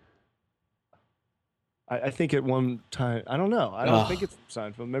 I think at one time, I don't know. I don't think it's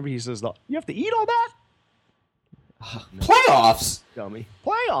Seinfeld. Remember he says, you have to eat all that? Playoffs? Dummy.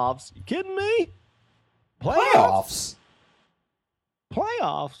 Playoffs? You kidding me? Playoffs?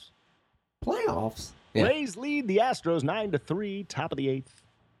 Playoffs? Yeah. Rays lead the Astros 9-3, top of the 8th.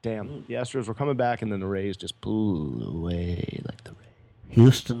 Damn, the Astros were coming back, and then the Rays just blew away like the Rays.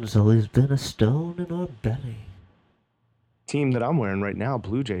 Houston's always been a stone in our belly. Team that I'm wearing right now,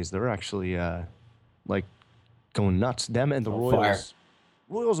 Blue Jays, they're actually like going nuts. Them and the Royals. Fire.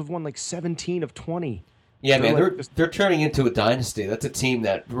 Royals have won like 17 of 20. Yeah, man, they're turning into a dynasty. That's a team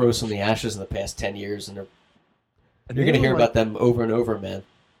that rose from the ashes in the past 10 years, and you're going to hear about them over and over, man.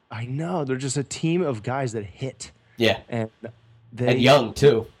 I know. They're just a team of guys that hit. Yeah. And young,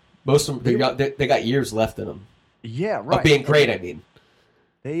 too. Most of them, they got years left in them. Yeah, right. Of being great, I mean.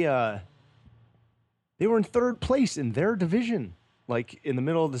 They were in third place in their division, like in the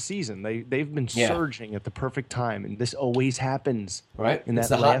middle of the season. They've been surging at the perfect time, and this always happens. Right. In that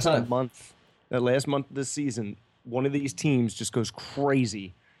last month. That last month of this season, one of these teams just goes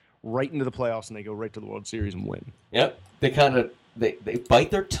crazy right into the playoffs, and they go right to the World Series and win. Yep. They kind of they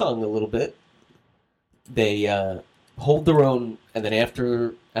bite their tongue a little bit. They hold their own, and then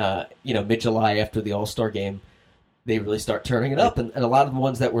after mid-July, after the All-Star game, they really start turning it up. And a lot of the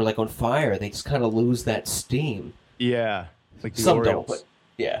ones that were like on fire, they just kind of lose that steam. Yeah, like the Some Orioles. don't, but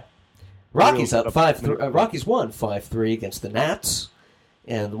yeah. Rockies up 5-3. Rockies won 5-3 against the Nats.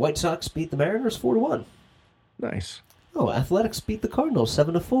 And the White Sox beat the Mariners 4-1. Nice. Oh, Athletics beat the Cardinals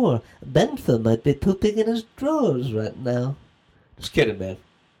 7-4. Bentham might be pooping in his drawers right now. Just kidding, man.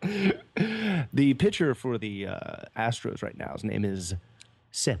 The pitcher for the Astros right now, his name is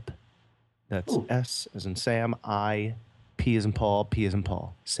Sip. That's S as in Sam, I, P as in Paul, P as in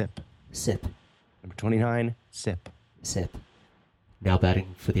Paul. Sip. Sip. Number 29, Sip. Sip. Now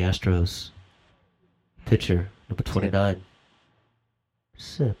batting for the Astros. Pitcher, number 29.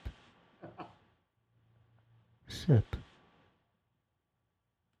 Sip. Sip.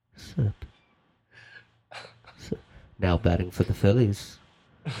 Sip. Sip. Now batting for the Phillies.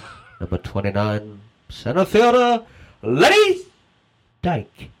 Number 29, center fielder, Lenny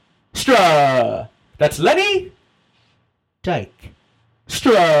Dykstra. That's Lenny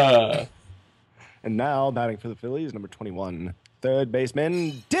Dykstra. And now batting for the Phillies, number 21, third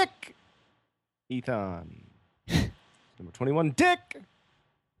baseman, Dick Ethan. Number 21, Dick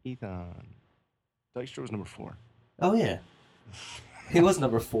Ethan. Dykstra was number 4. Oh, yeah. He was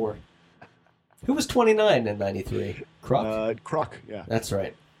number 4. Who was 29 in 93? Kruk? Kruk, yeah. That's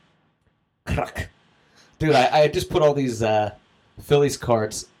right. Kruk. Dude, I just put all these Phillies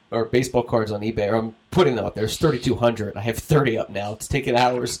cards, or baseball cards on eBay, or I'm putting them up there. There's 3,200. I have 30 up now. It's taking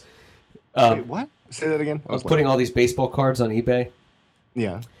hours. Wait, what? Say that again? I was putting all these baseball cards on eBay.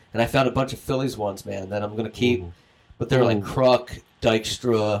 Yeah. And I found a bunch of Phillies ones, man, that I'm going to keep. But they're like Kruk,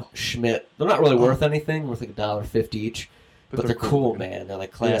 Dykstra, Schmidt. They're not really worth anything. Worth like $1.50 each. But they're cool, man. They're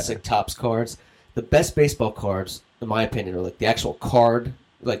like classic Topps cards. The best baseball cards, in my opinion, are like the actual card,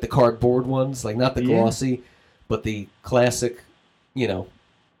 like the cardboard ones, like not the glossy, but the classic,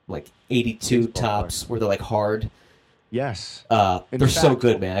 like 82 baseball Topps where they're like hard. Yes. They're so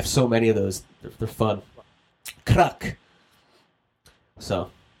good, man. I have so many of those. They're fun. Kruk.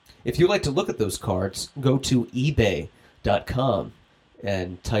 So, if you'd like to look at those cards, go to ebay.com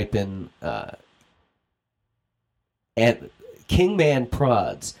and type in Kingman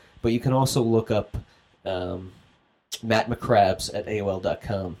Prods. But you can also look up Matt McCrabs at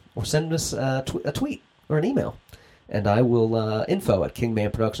AOL.com or send us a tweet or an email. And I will, info at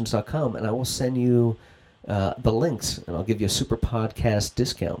kingmanproductions.com, and I will send you the links, and I'll give you a super podcast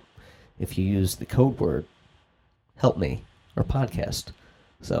discount if you use the code word help me or podcast.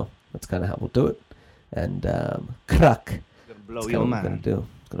 So that's kind of how we'll do it. And crack. Gonna blow That's your kinda what I'm mind. gonna do.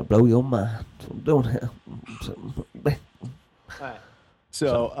 It's gonna blow your mind. That's what I'm doing here. All right.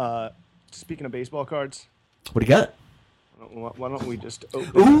 So, speaking of baseball cards, What do you got? why don't we just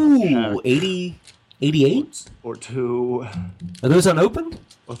open Ooh, a 80, 88? or two Are those unopened?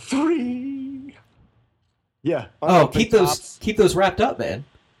 or three? Yeah. Oh, unopened tops. keep those wrapped up, man.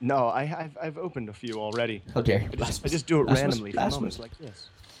 No, I've opened a few already. How dare you? I just do it Blasphemous, randomly for blasphemous. moments like this.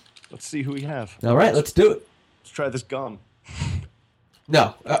 Let's see who we have. All right, let's do it. Let's try this gum.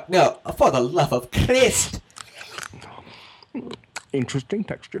 No, for the love of Christ. Interesting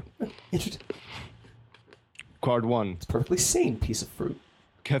texture. Interesting. Card 1. It's a perfectly sane piece of fruit.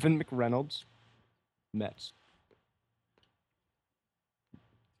 Kevin McReynolds, Mets.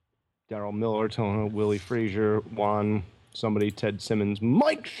 Darryl Miller, Tono, Willie Frazier, Juan, somebody, Ted Simmons,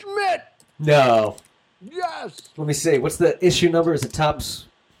 Mike Schmidt! No. Yes! Let me see. What's the issue number? Is it tops?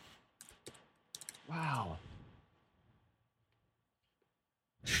 Wow.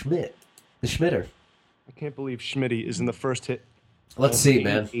 Schmidt. The Schmitter. I can't believe Schmitty is in the first hit. Let's see,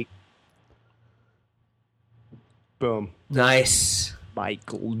 man. Boom. Nice.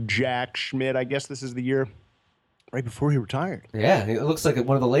 Michael Jack Schmidt. I guess this is the year right before he retired. Yeah, it looks like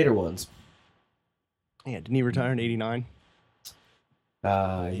one of the later ones. Yeah, didn't he retire in 89?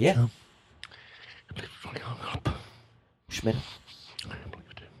 Yeah. Schmidt.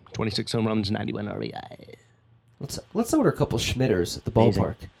 26 home runs, 91 RBI. Let's order a couple Schmitters at the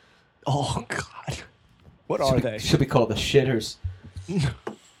ballpark. Oh, God. What are they? Should be called the Shitters. You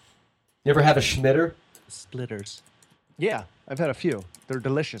ever have a Schmitter? Splitters. Yeah, I've had a few. They're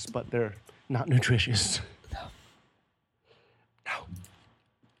delicious, but they're not nutritious. No. No.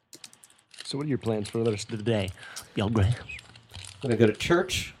 So what are your plans for the rest of the day? Y'all great. I'm gonna go to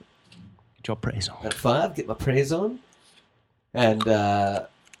church Get your praise on. at 5, get my praise on, and yeah,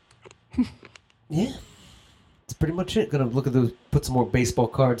 that's pretty much it. Gonna look at those, put some more baseball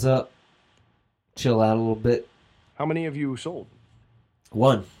cards up, chill out a little bit. How many have you sold?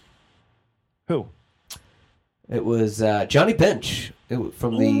 One. Who? It was Johnny Bench. It was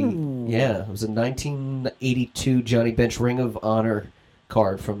from it was a 1982 Johnny Bench Ring of Honor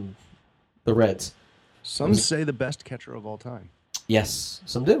card from the Reds. Some say the best catcher of all time. Yes,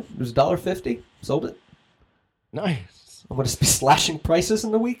 some do. It was $1.50. Sold it. Nice. I'm going to be slashing prices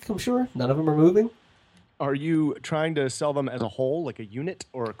in the week, I'm sure. None of them are moving. Are you trying to sell them as a whole, like a unit,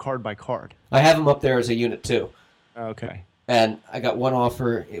 or card by card? I have them up there as a unit, too. Okay. And I got one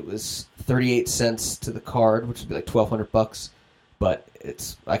offer. It was 38 cents to the card, which would be like $1,200. But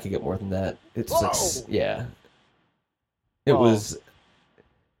I could get more than that. It's like, yeah. It was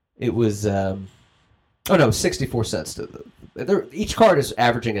 64 cents to each card is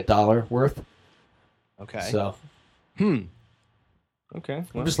averaging $1 worth. Okay. So Okay.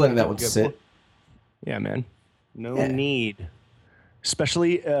 I'm just letting that one sit. Yeah, man. No need.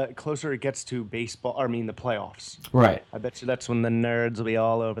 Especially closer it gets to baseball, the playoffs. Right. I bet you that's when the nerds will be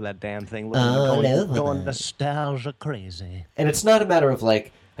all over that damn thing. Going nostalgia crazy. And it's not a matter of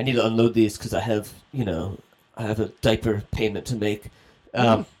like, I need to unload these because I have a diaper payment to make.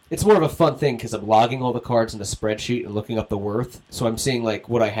 It's more of a fun thing because I'm logging all the cards in a spreadsheet and looking up the worth. So I'm seeing like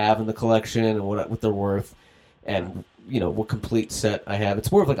what I have in the collection and what they're worth, and what complete set I have.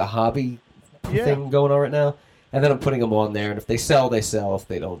 It's more of like a hobby thing going on right now. And then I'm putting them on there, and if they sell, they sell. If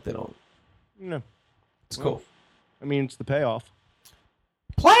they don't, they don't. No. It's cool. It's the payoff.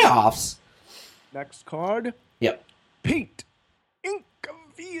 Playoffs? Next card. Yep. Pete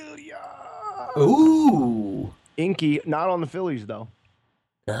Incaviglia. Ooh. Inky, not on the Phillies, though.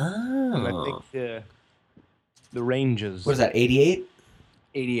 Oh. I think the Rangers. What is that, 88?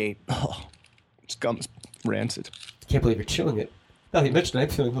 88. Oh, this gum's rancid. Can't believe you're chewing it. Now you mentioned it, I'm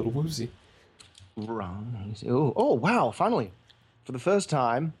feeling a little woozy. Wrong. Oh, wow, finally. For the first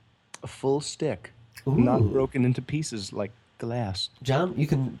time, a full stick. Ooh. Not broken into pieces like glass. John, you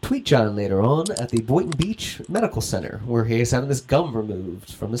can tweet John later on at the Boynton Beach Medical Center, where he is having this gum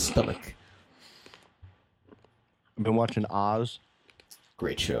removed from his stomach. I've been watching Oz.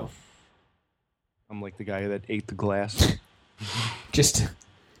 Great show. I'm like the guy that ate the glass. Just...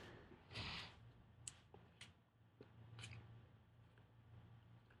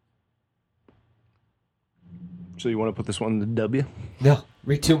 So you want to put this one in the W? No,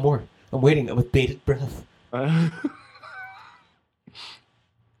 read two more. I'm waiting with bated breath.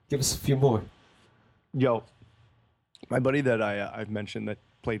 Give us a few more. Yo, my buddy that I've mentioned that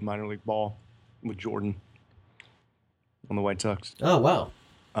played minor league ball with Jordan on the White Sox. Oh, wow.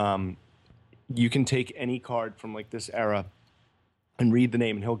 You can take any card from like this era and read the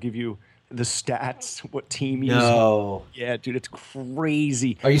name, and he'll give you the stats, what team he's No. Yeah, dude, it's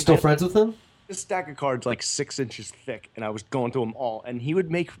crazy. Are you still friends with him? This stack of cards like 6 inches thick, and I was going through them all, and he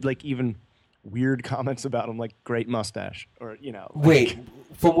would make like even weird comments about him, like great mustache, or like, Wait,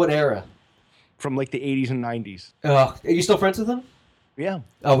 from what era? from like the 80s and 90s. Are you still friends with him? Yeah.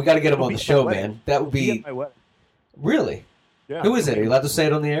 Oh, we got to get him He'll on be the at show, my wedding. man. That would He be at my wedding. really. Yeah. Who is it? Are you allowed to say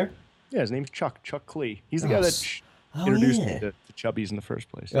it on the air? Yeah, his name's Chuck Clee. He's the Oh, guy that s- oh, introduced yeah. me to Chubbies in the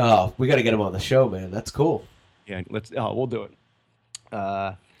first place. Oh, we got to get him on the show, man. That's cool. Yeah, we'll do it.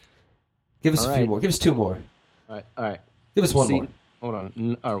 Give us All a few right. more. Give us 2 more. All right. Give us one See- more. Hold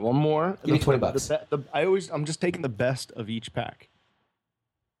on. All right, one more. Give me $20. I'm just taking the best of each pack.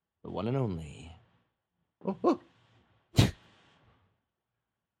 The one and only.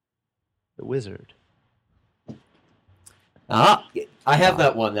 The Wizard. Ah, I have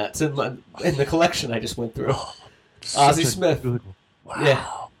that one. That's in the collection I just went through. Such Ozzie a Smith. good one. Wow. Yeah.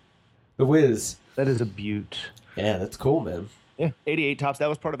 The Wiz. That is a beaut. Yeah, that's cool, man. Yeah, 88 tops. That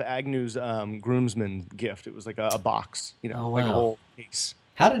was part of Agnew's groomsman gift. It was like a box, Oh, like a wow. whole case.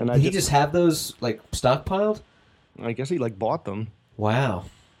 How did And I he just- just have those like stockpiled? I guess he like bought them. Wow,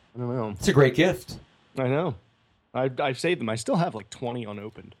 I don't know. it's a great gift. I know. I've saved them. I still have like 20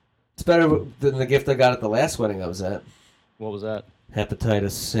 unopened. It's better than the gift I got at the last wedding I was at. What was that?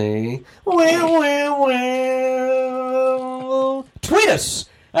 Hepatitis C. Well. Tweet us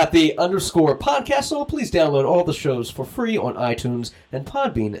at the _podcastle. Please download all the shows for free on iTunes and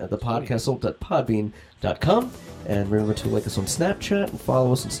Podbean at thepodcastle.podbean.com. And remember to like us on Snapchat and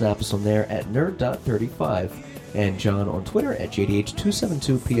follow us and snap us on there at NERD35. And John on Twitter at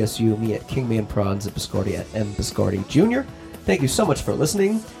JDH272PSU, me at KingmanProns, and Biscardi at MBiscardi Jr. Thank you so much for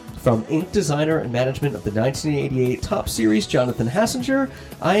listening. From ink designer and management of the 1988 Top Series, Jonathan Hassinger,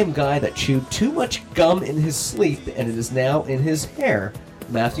 I am guy that chewed too much gum in his sleep and it is now in his hair,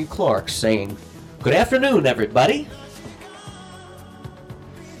 Matthew Clark, saying, good afternoon, everybody.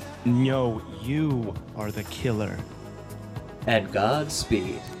 No, you are the killer. And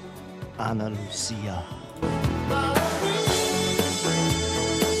Godspeed. Ana Lucia.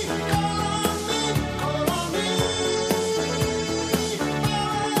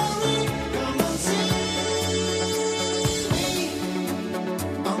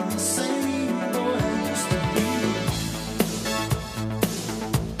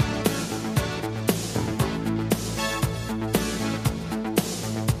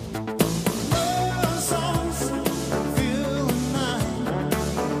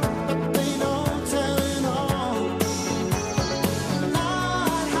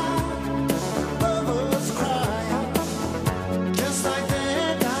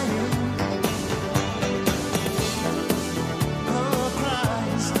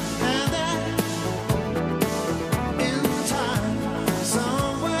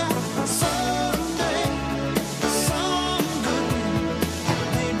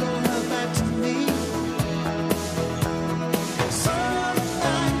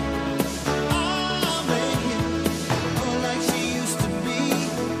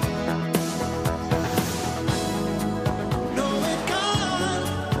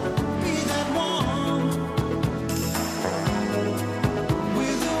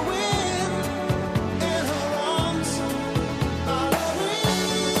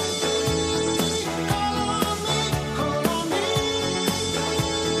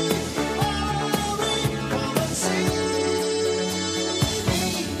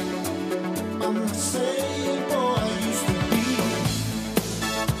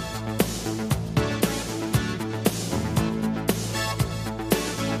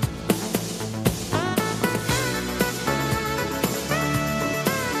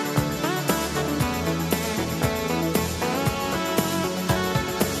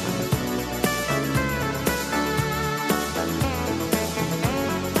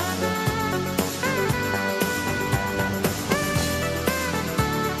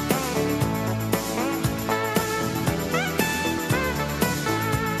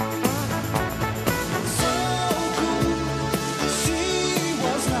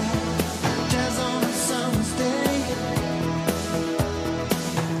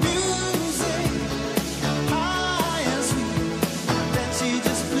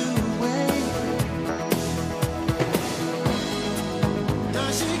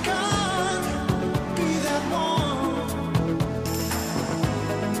 She comes